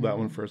 I pulled that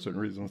one for a certain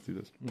reason. Let's do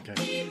this.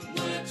 Okay.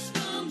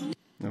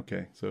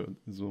 Okay, so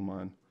this is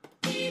mine.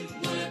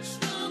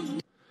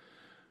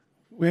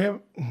 We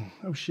have...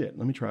 Oh, shit.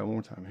 Let me try it one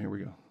more time. Here we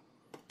go.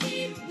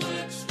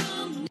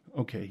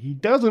 Okay, he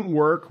doesn't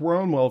work. We're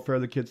on welfare.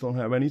 The kids don't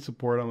have any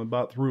support. I'm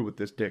about through with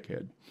this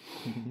dickhead.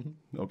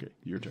 Okay,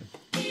 your turn.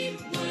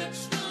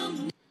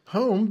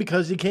 Home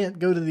because he can't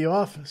go to the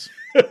office.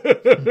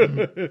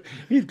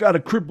 He's got a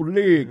crippled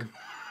leg.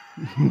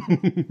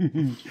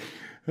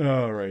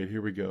 All right,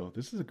 here we go.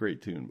 This is a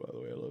great tune, by the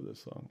way. I love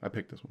this song. I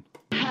picked this one.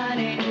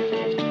 Honey,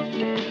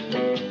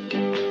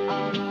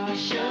 oh,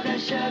 sugar,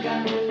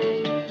 sugar.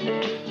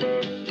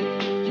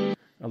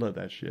 I love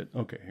that shit.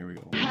 Okay, here we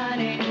go.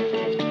 Honey,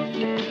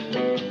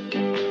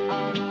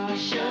 oh,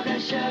 sugar,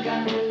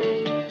 sugar.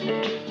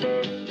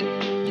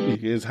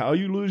 Is how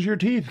you lose your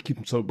teeth.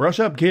 So brush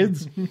up,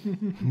 kids. All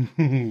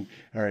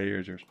right,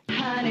 here's yours.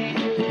 Honey,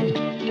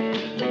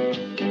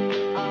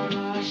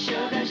 oh,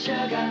 sugar,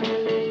 sugar.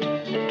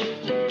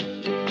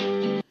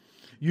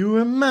 You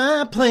were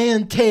my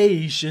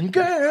plantation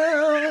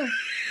girl,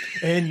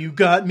 and you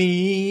got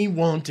me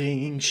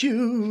wanting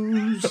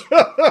shoes.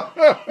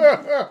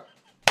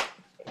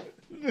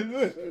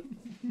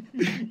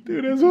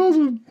 Dude, that's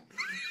awesome.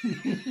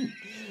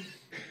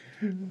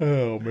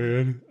 Oh,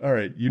 man. All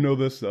right, you know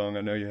this song.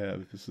 I know you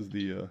have. This is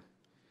the,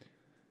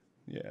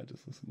 yeah,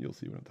 just listen. You'll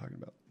see what I'm talking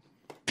about.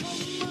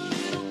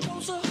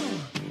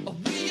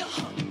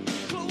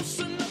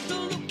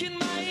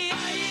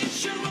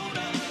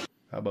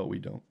 How about we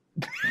don't?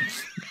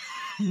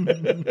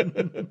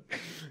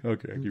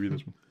 Okay, I'll give you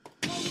this one.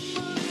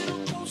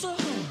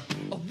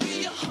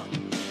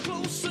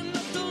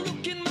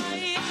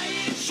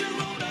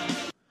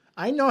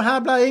 I know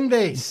habla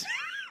inglés.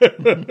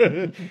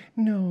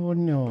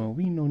 No,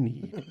 we no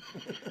need.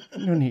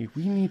 No need.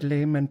 We need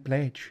layman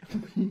pledge.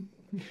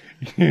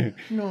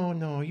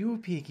 No, you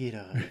pick it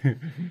up.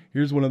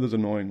 Here's one of those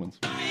annoying ones.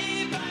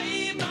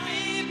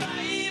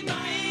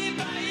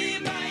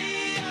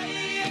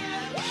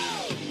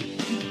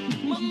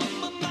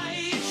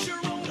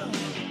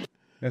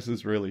 This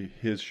is really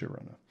his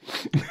Sharona.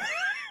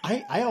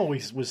 I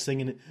always was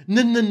singing it.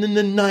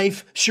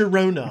 Knife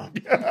Sharona.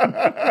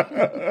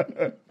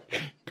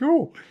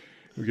 Cool.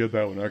 We get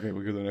that one. Okay,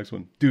 we'll get the next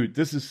one. Dude,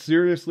 this is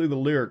seriously the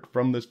lyric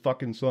from this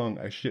fucking song.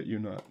 I shit you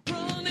not.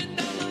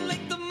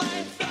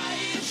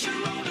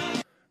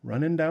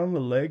 Running down the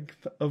leg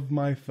of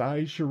my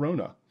thigh,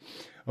 Sharona.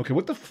 Okay,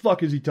 what the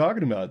fuck is he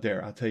talking about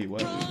there? I'll tell you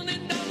what.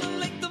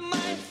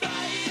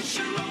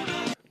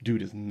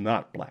 Dude is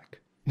not black.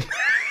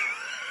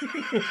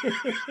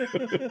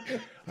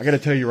 I gotta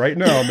tell you right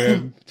now,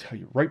 man. Tell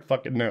you right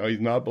fucking now, he's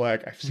not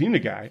black. I've seen the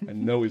guy. I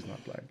know he's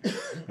not black.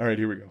 All right,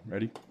 here we go.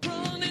 Ready?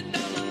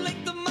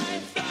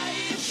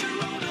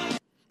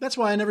 That's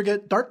why I never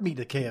get dark meat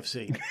at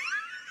KFC.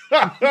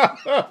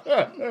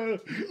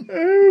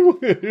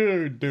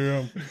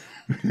 Damn.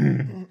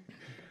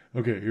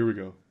 Okay, here we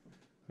go.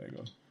 Hang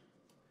on.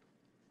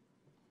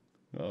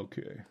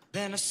 Okay.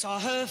 Then I saw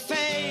her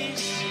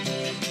face.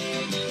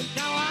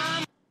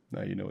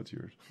 Now you know it's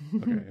yours.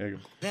 Okay, here you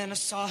go. Then I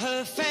saw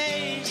her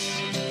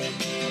face.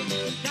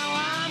 Now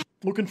I'm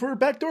Looking for a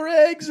backdoor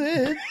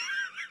exit.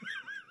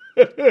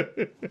 Gotta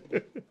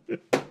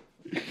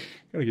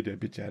get that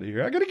bitch out of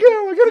here. I gotta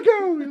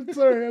go. I'm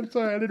sorry.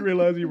 I didn't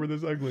realize you were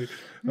this ugly.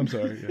 I'm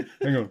sorry. Yeah.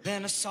 Hang on.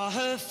 Then I saw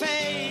her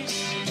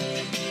face.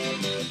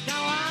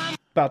 Now I'm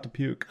About to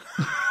puke.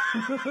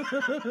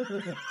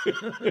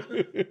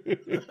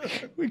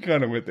 We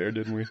kind of went there,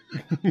 didn't we?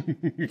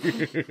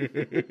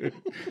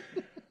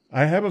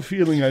 I have a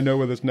feeling I know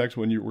where this next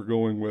one you were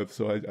going with,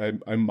 so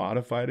I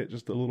modified it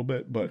just a little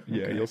bit, but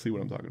yeah, You'll see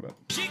what I'm talking about.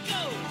 she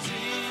goes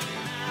in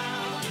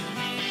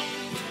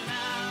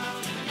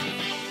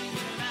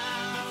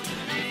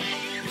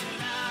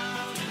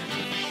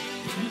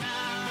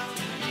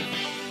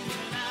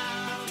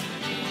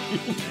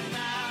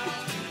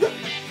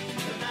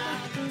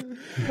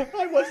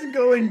I wasn't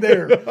going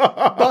there,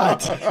 but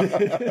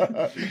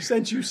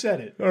since you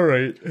said it, All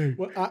right.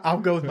 well, I'll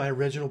go with my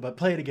original. But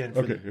play it again. For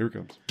Okay, here it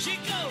comes. she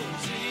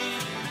goes in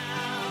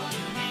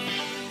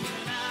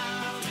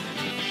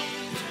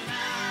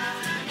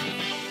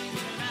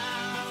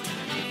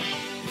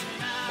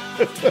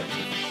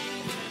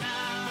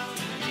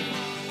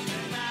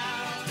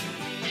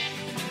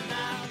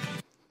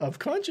of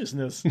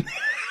consciousness.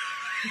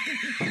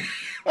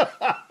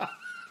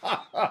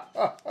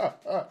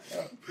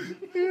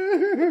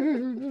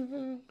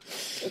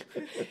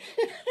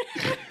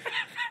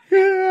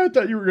 Yeah, I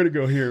thought you were gonna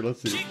go here.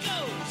 Let's see. she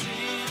goes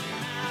in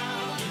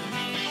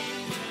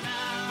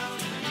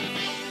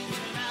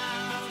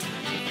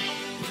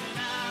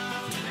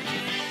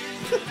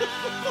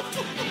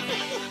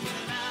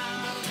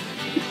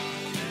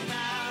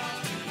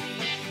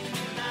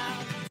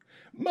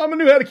Mama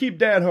knew how to keep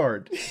Dad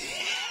hard.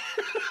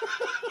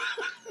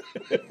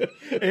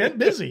 And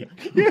busy.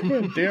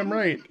 Yeah, damn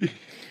right.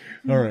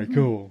 All right,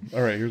 cool.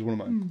 All right, here's one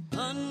of mine.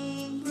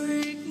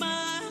 Unbreak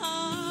my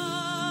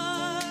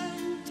heart.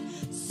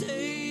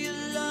 Say you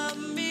love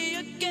me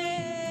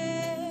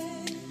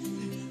again.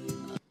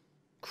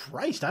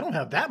 Christ, I don't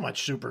have that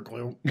much super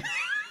glue.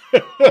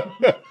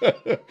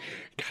 God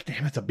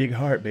damn, it's a big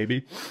heart,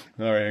 baby.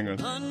 All right, hang on.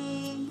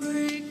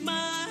 Unbreak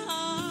my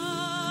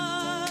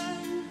heart.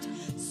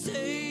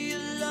 Say you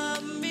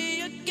love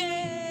me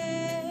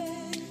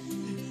again.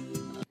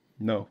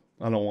 No,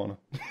 I don't wanna.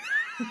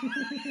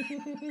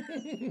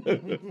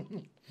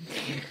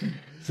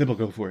 Simple,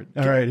 go for it.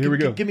 All right, here we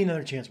go. Give me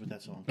another chance with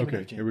that song. Give me Okay,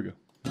 another chance. here we go.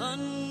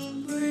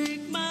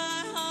 Unbreak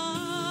my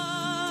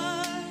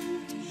heart.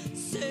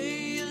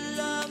 Say you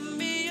love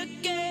me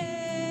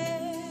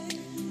again.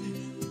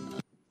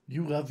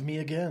 You love me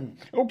again.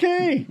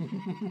 Okay,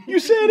 you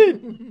said it.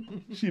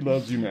 She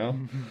loves you now.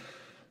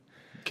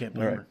 Can't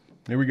All blame right, her.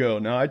 here we go.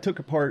 Now I took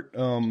apart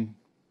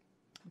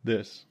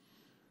this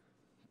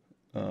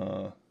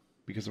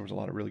because there was a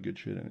lot of really good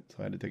shit in it, so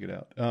I had to take it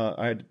out.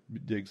 I had to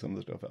dig some of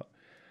the stuff out.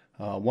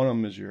 One of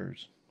them is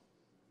yours.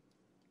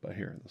 But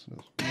here, listen to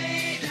this.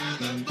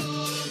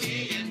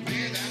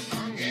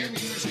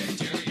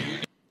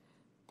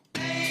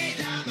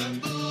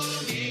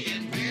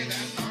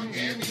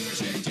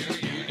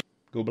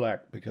 Go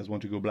black, because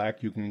once you go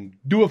black, you can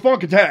do a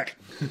funk attack.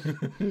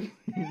 Here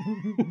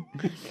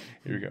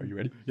we go. You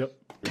ready? Yep.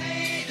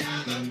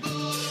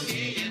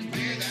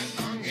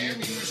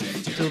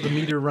 Till the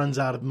meter runs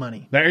out of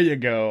money. There you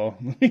go.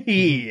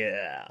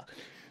 Yeah.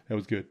 That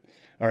was good.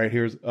 All right,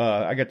 here's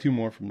I got two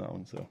more from that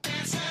one, so.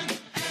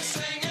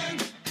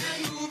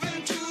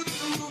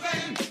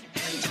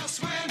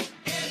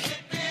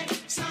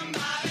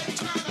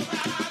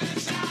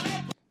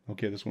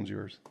 Okay, this one's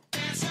yours.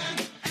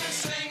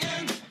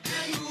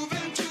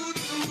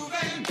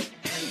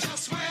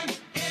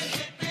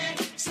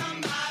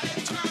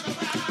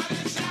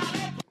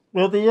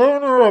 Will the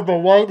owner of the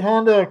white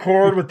Honda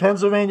Accord with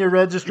Pennsylvania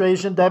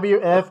registration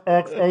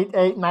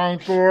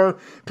WFX8894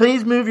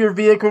 please move your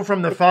vehicle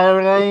from the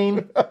fire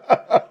lane?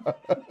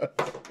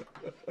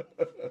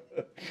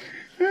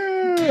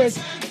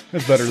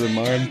 That's better than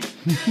mine.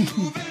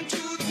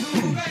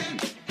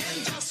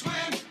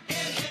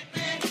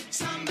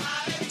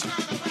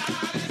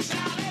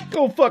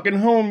 Go fucking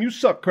home, you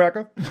suck,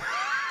 cracker.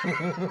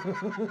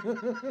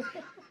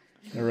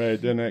 All right,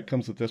 then that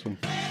comes with this one.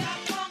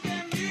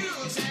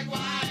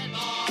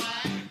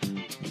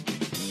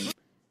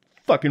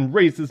 Fucking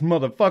racist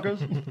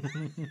motherfuckers.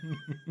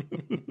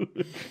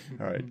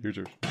 All right, here's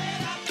yours.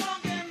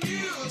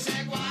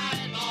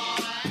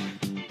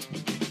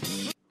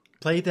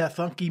 Play that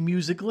funky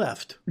music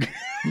left.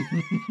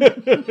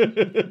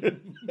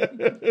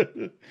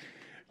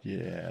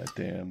 Yeah,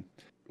 damn.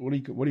 What do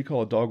you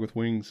call a dog with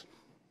wings?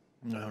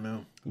 I don't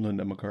know.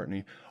 Linda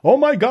McCartney. Oh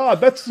my God,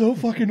 that's so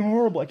fucking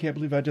horrible. I can't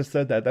believe I just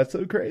said that. That's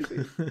so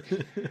crazy.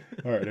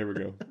 All right, here we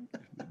go.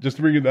 Just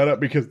bringing that up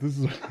because this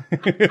is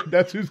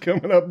that's who's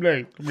coming up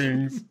next.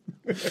 Wings.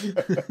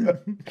 The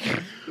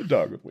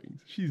dog with wings.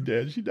 She's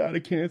dead. She died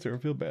of cancer. I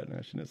feel bad now.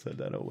 I shouldn't have said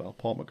that. Oh well.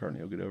 Paul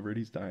McCartney will get over it.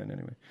 He's dying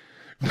anyway.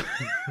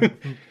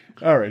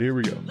 All right, here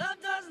we go.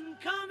 Love doesn't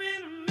come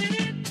in a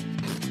minute.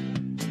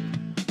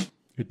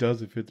 It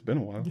does if it's been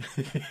a while.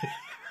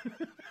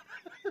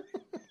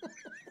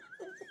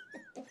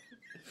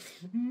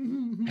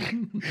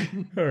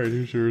 All right,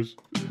 here's yours.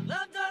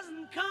 Love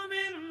doesn't come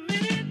in a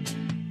minute.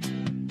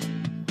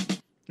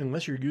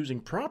 Unless you're using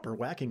proper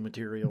whacking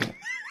material.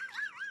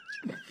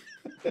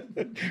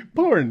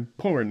 Porn.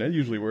 That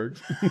usually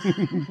works.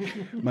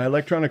 My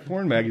electronic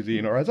porn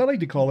magazine, or as I like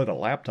to call it, a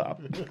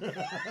laptop.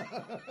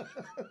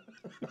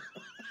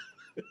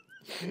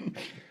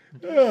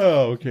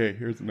 Oh, okay.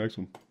 Here's the next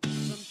one.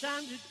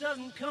 Sometimes it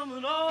doesn't come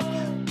at all.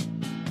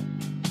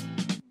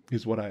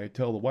 Is what I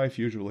tell the wife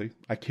usually.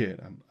 I kid.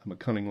 I'm a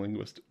cunning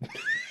linguist.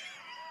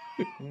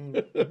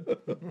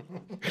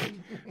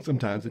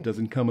 Sometimes it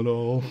doesn't come at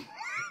all.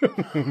 All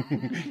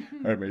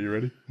right, man, you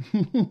ready?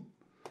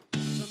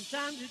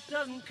 Sometimes it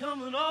doesn't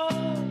come at all.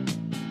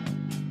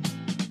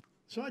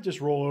 So I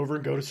just roll over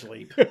and go to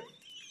sleep.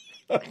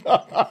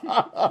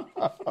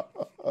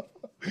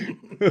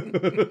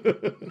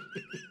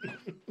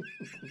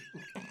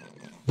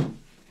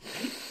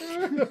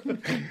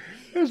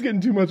 I was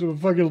getting too much of a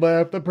fucking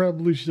laugh. I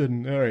probably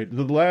shouldn't. All right,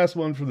 the last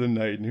one for the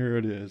night, and here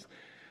it is.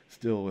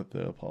 Still with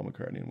Paul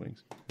McCartney and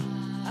Wings.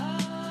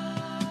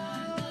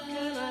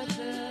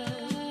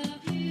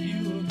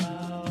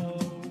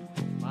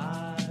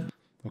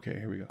 Okay,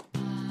 here we go.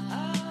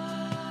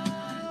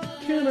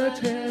 Can I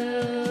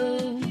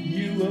tell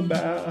you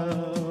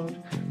about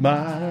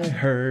my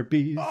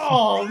herpes?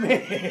 Oh,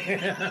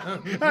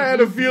 man. I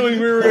had a feeling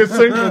we were going to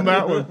sing from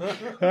that one.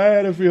 I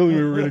had a feeling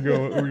we were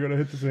going to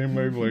hit the same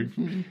wavelength.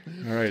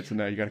 All right, so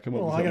now you got to come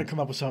up with I something. got to come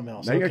up with something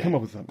else. Now you got to come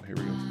up with something. Here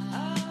we go.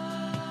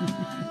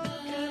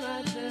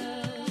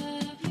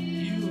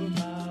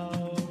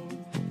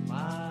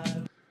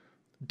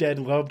 Dead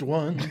loved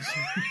ones.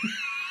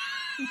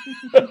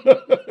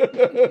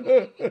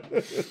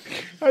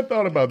 I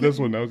thought about this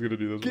one. I was going to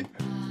do this one.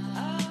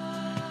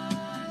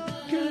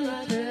 Can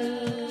I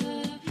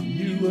tell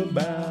you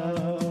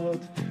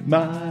about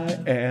my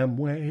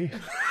Amway?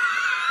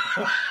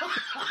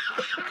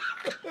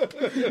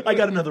 I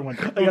got another one.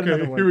 Okay,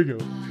 here we go.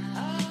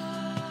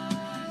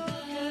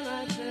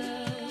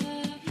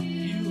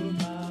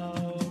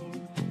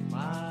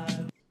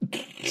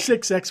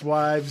 6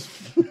 ex-wives.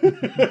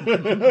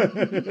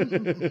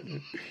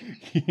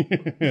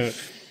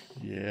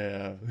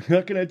 Yeah.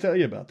 How can I tell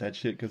you about that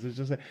shit? Because it's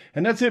just,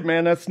 and that's it,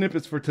 man. That's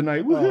snippets for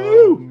tonight. Oh,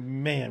 Woohoo!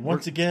 man.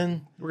 Once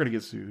again, We're gonna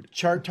get sued.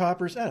 chart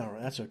toppers. I don't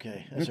know. That's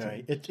okay. That's all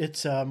right.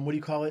 It's what do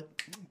you call it?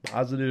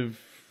 Positive.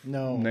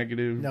 No.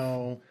 Negative.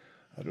 No.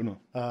 I don't know.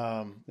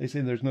 They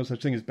say there's no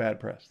such thing as bad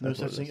press. No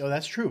That's what such it thing. is. Oh,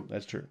 that's true.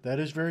 That's true. That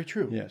is very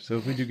true. Yeah. So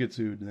if we do get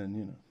sued, then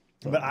you know.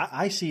 But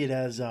I see it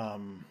as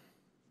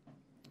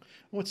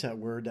what's that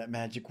word? That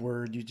magic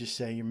word you just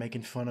say you're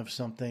making fun of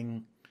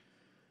something.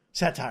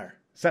 Satire.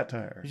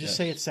 Satire. You just yes.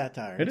 say it's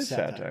satire. It It's is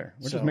satire.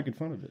 We're So, just making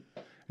fun of it.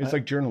 It's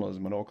like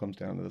journalism. It all comes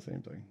down to the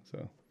same thing.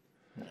 So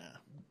yeah.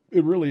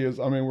 it really is.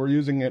 I mean, we're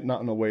using it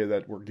not in a way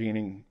that we're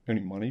gaining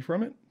any money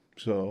from it.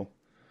 So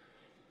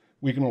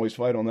we can always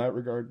fight on that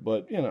regard.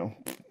 But, you know,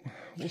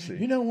 we'll see.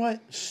 You know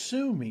what?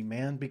 Sue me,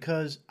 man,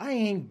 because I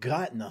ain't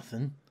got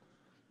nothing.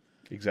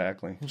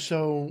 Exactly.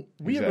 So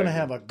we are going to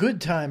have a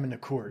good time in the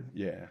court.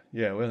 Yeah.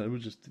 Yeah. Well, it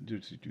was just do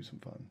some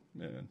fun.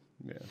 And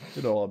yeah,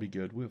 it'll all be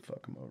good. We'll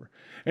fuck them over.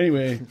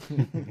 Anyway.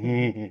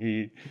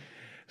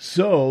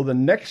 So the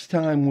next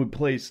time we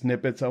play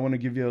snippets, I want to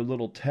give you a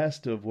little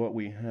test of what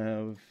we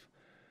have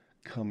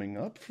coming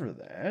up for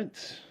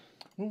that.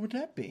 What would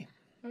that be?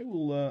 I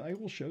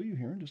will show you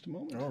here in just a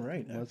moment. All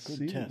right. Let's Good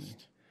see.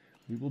 test.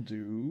 We will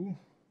do.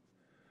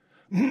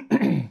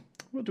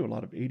 We'll do a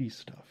lot of 80s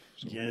stuff.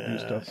 So we'll do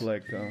stuff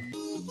like.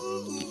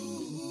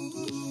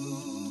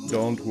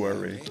 Don't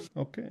worry.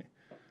 Okay.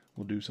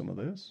 We'll do some of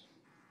this.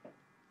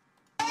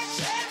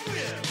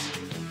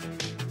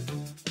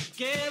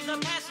 Give the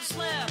master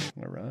slap.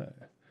 All right.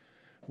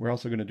 We're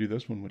also going to do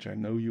this one, which I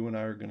know you and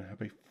I are going to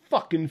have a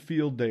fucking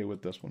field day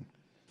with this one.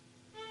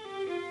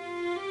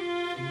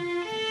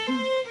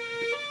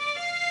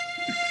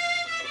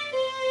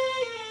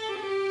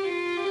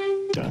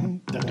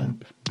 Dun,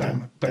 dun,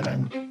 dun,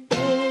 dun.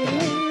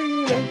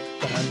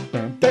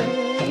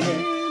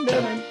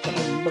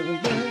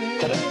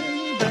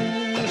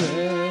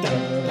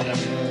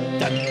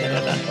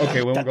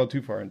 Okay, we won't go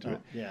too far into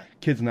it. Yeah.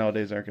 Kids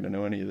nowadays aren't going to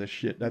know any of this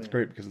shit. That's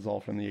great because it's all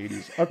from the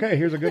 80s. Okay,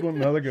 here's a good one.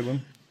 Another good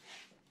one.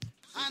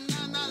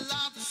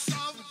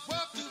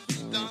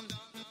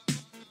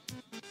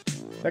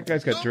 That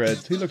guy's got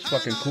dreads. He looks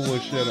fucking cool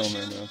as shit on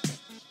there, man.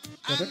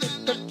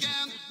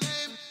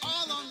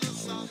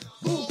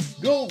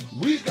 Go,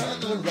 we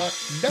got gonna rock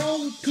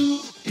down to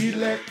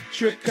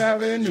Electric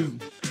Avenue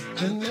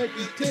and let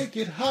you take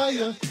it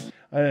higher.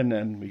 And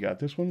then we got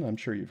this one. I'm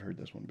sure you've heard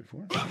this one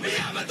before.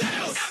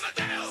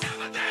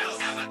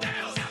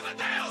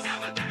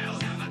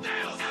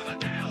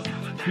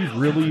 He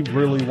really,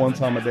 really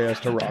wants Amadeus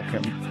to rock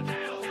him.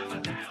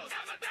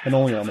 And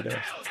only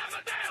Amadeus.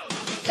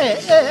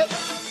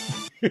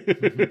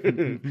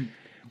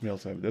 We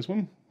also have this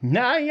one.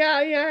 Nah,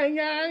 yeah, yeah,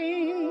 yeah.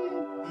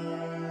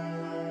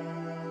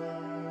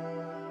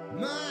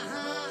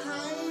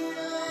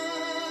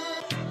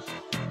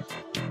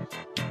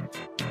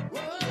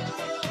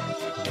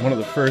 One of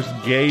the first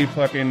gay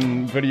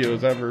fucking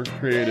videos ever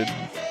created.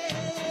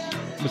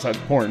 Besides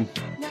porn.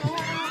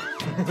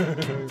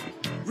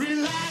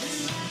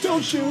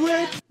 Don't do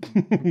it.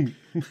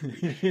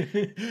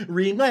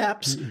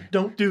 Relapse.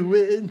 Don't do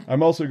it.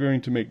 I'm also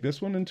going to make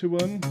this one into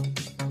one.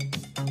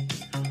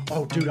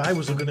 Oh, dude, I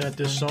was looking at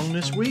this song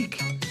this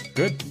week.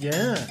 Good.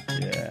 Yeah.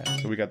 Yeah.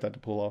 So we got that to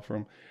pull off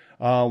from.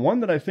 One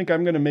that I think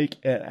I'm going to make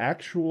an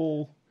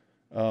actual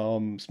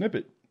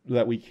snippet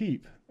that we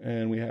keep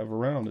and we have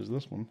around is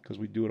this one because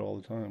we do it all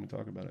the time. We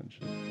talk about it and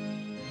shit.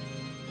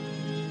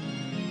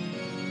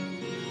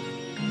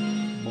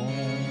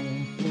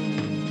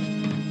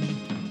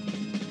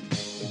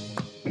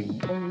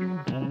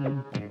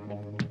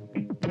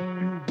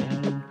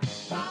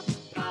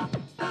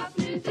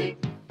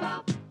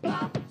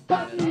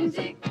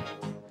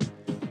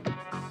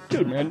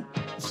 Dude, man,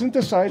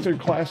 synthesizer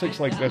classics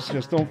like this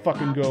just don't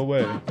fucking go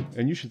away.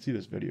 And you should see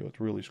this video. It's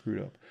really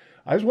screwed up.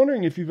 I was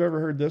wondering if you've ever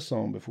heard this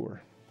song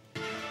before.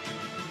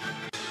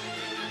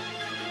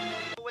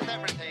 With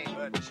everything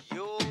but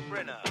Yul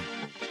Brynner.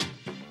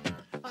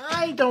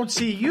 I don't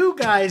see you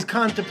guys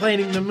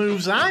contemplating the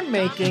moves I'm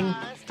making.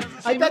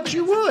 I bet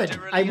you would.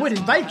 I would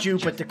invite you,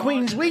 but the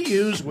queens we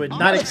use would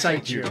not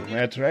excite you.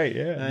 That's right,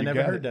 yeah. I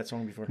never heard that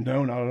song before.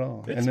 No, not at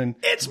all. And then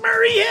It's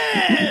Murray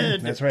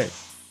Head! that's right.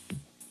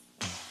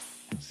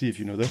 See if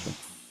you know this one.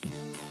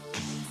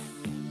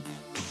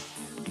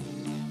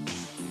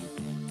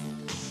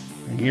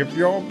 If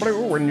you're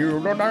blue and you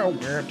don't know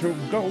where to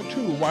go to,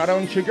 why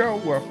don't you go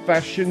where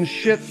fashion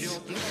shits?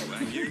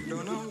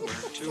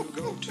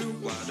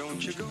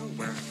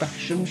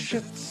 Fashion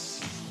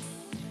shits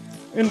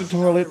in the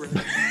toilet.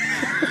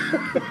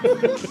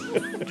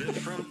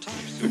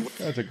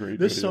 That's a great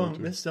This video, song.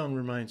 too. This song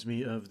reminds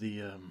me of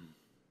the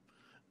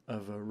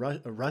of a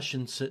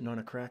Russian sitting on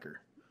a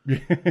cracker.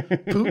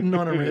 Putin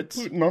on a Ritz.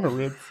 Putin on a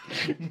Ritz.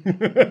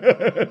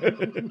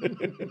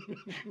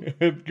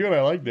 It's good.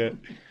 I like that.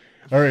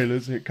 All right,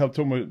 let's hit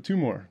two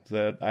more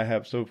that I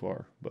have so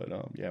far. But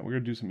yeah, we're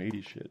gonna do some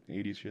 80s shit.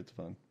 80s shit's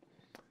fun.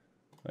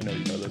 I know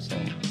you know this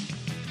song.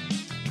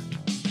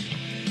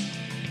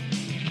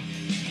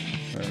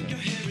 I don't know.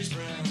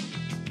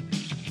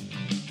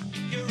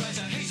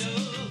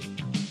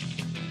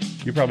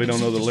 You probably don't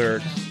know the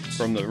lyrics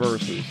from the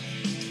verses.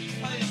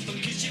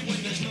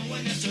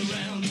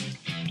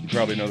 You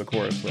probably know the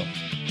chorus though.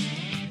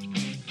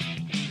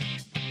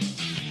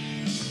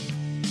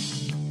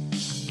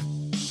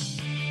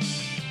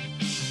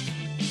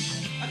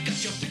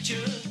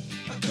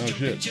 Oh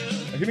shit.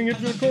 I couldn't get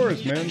to the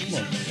chorus, man. Come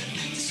on.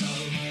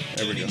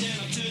 There we go.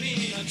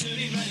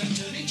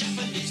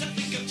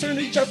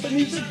 Turning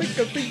Japanese, I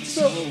think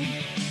so.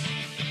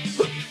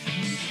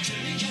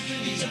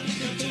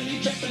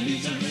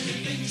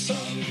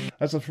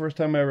 That's the first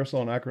time I ever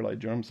saw an Acrolite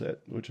drum set,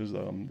 which is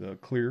the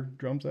clear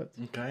drum sets.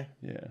 Okay.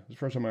 Yeah, it's the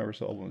first time I ever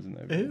saw one was in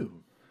that video.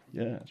 Ooh.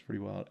 Yeah, it's pretty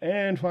wild.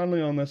 And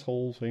finally on this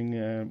whole thing,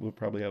 we'll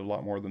probably have a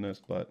lot more than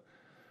this, but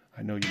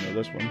I know you know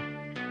this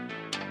one.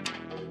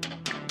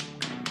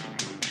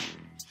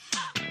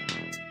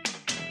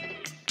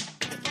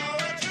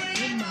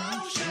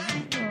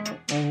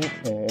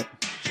 Oh.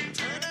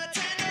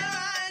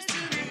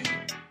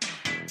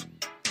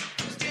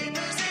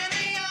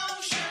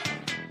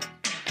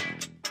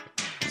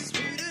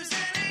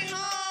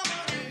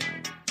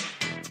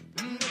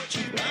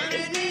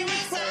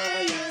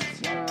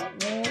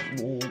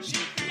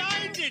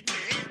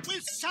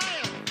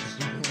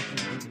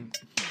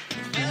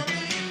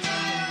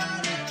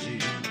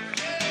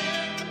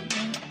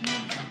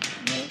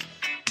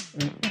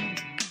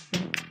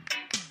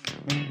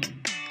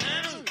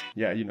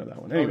 Yeah, you know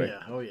that one. Anyway.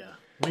 Oh yeah.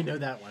 We know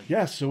that one.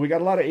 Yeah, so we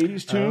got a lot of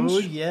 80s tunes. Oh,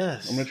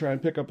 yes. I'm going to try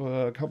and pick up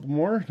a couple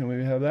more, and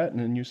maybe have that, and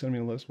then you send me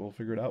a list. We'll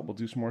figure it out. We'll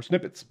do some more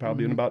snippets,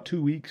 probably in about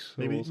 2 weeks.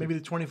 So Maybe we'll see. maybe the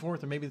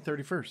 24th or maybe the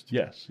 31st.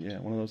 Yes, yeah,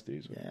 one of those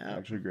days. Yeah.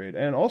 Actually great.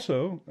 And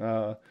also,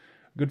 a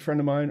good friend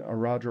of mine,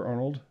 Roger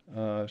Arnold,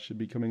 should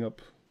be coming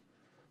up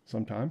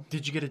sometime.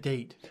 Did you get a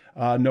date?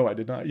 No, I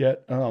did not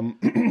yet. I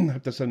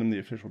have to send him the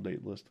official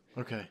date list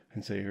Okay.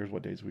 and say, here's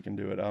what days we can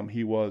do it.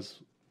 He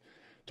was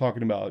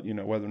talking about,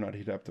 whether or not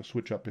he'd have to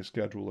switch up his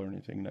schedule or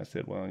anything. And I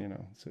said, well,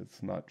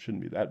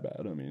 shouldn't be that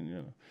bad. I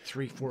mean,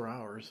 3-4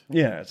 hours.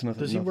 Yeah, it's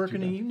nothing. Does he nothing work too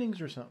in the bad.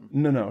 evenings or something?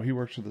 No, he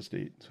works for the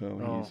state. So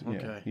Oh,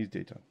 okay. he's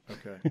daytime.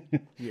 Okay.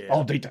 Yeah.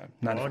 All daytime,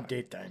 not All 5.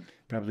 daytime.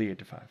 Probably 8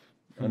 to 5,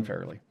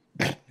 unfairly.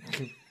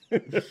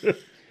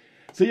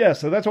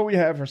 So that's what we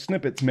have for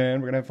snippets,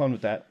 man. We're going to have fun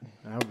with that.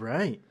 All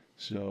right.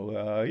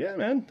 So, yeah,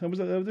 man, that was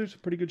a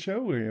pretty good show.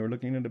 We were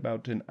looking at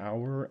about an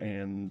hour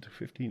and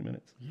 15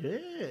 minutes.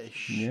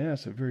 Yes.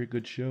 Yes, a very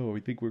good show. I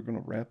think we're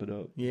going to wrap it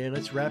up. Yeah,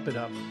 let's wrap it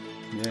up.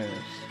 Yes.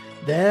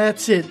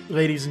 That's it,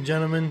 ladies and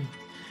gentlemen.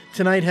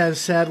 Tonight has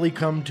sadly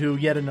come to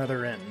yet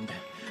another end.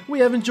 We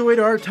have enjoyed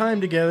our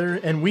time together,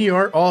 and we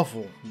are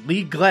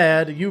awfully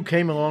glad you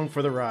came along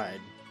for the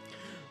ride.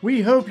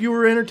 We hope you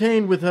were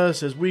entertained with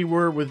us as we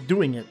were with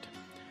doing it.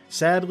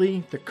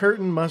 Sadly, the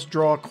curtain must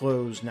draw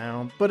close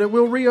now, but it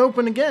will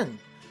reopen again.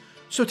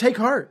 So take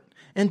heart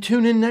and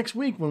tune in next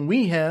week when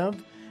we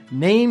have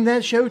Name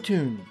That Show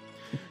Tune,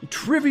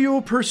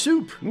 Trivial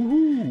Pursuit,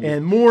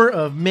 and more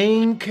of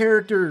main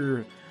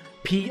character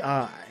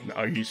P.I.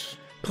 Nice.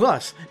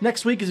 Plus,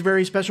 next week is a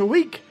very special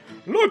week.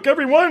 Look,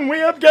 everyone, we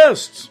have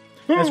guests.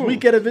 As we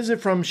get a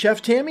visit from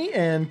Chef Tammy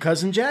and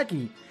Cousin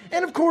Jackie.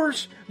 And of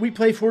course, we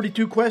play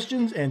 42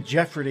 Questions and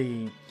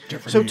Jeopardy.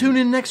 So tune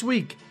in next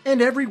week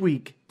and every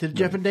week to the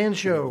Jeff and Dan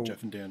Show.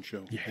 Jeff and Dan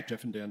Show at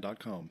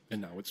jeffanddan.com.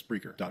 And now it's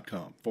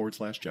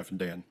Spreaker.com/Jeff and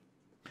Dan.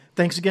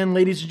 Thanks again,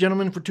 ladies and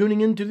gentlemen, for tuning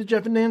in to the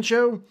Jeff and Dan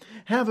Show.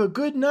 Have a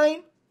good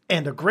night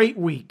and a great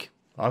week.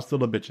 Hasta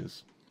la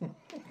bitches.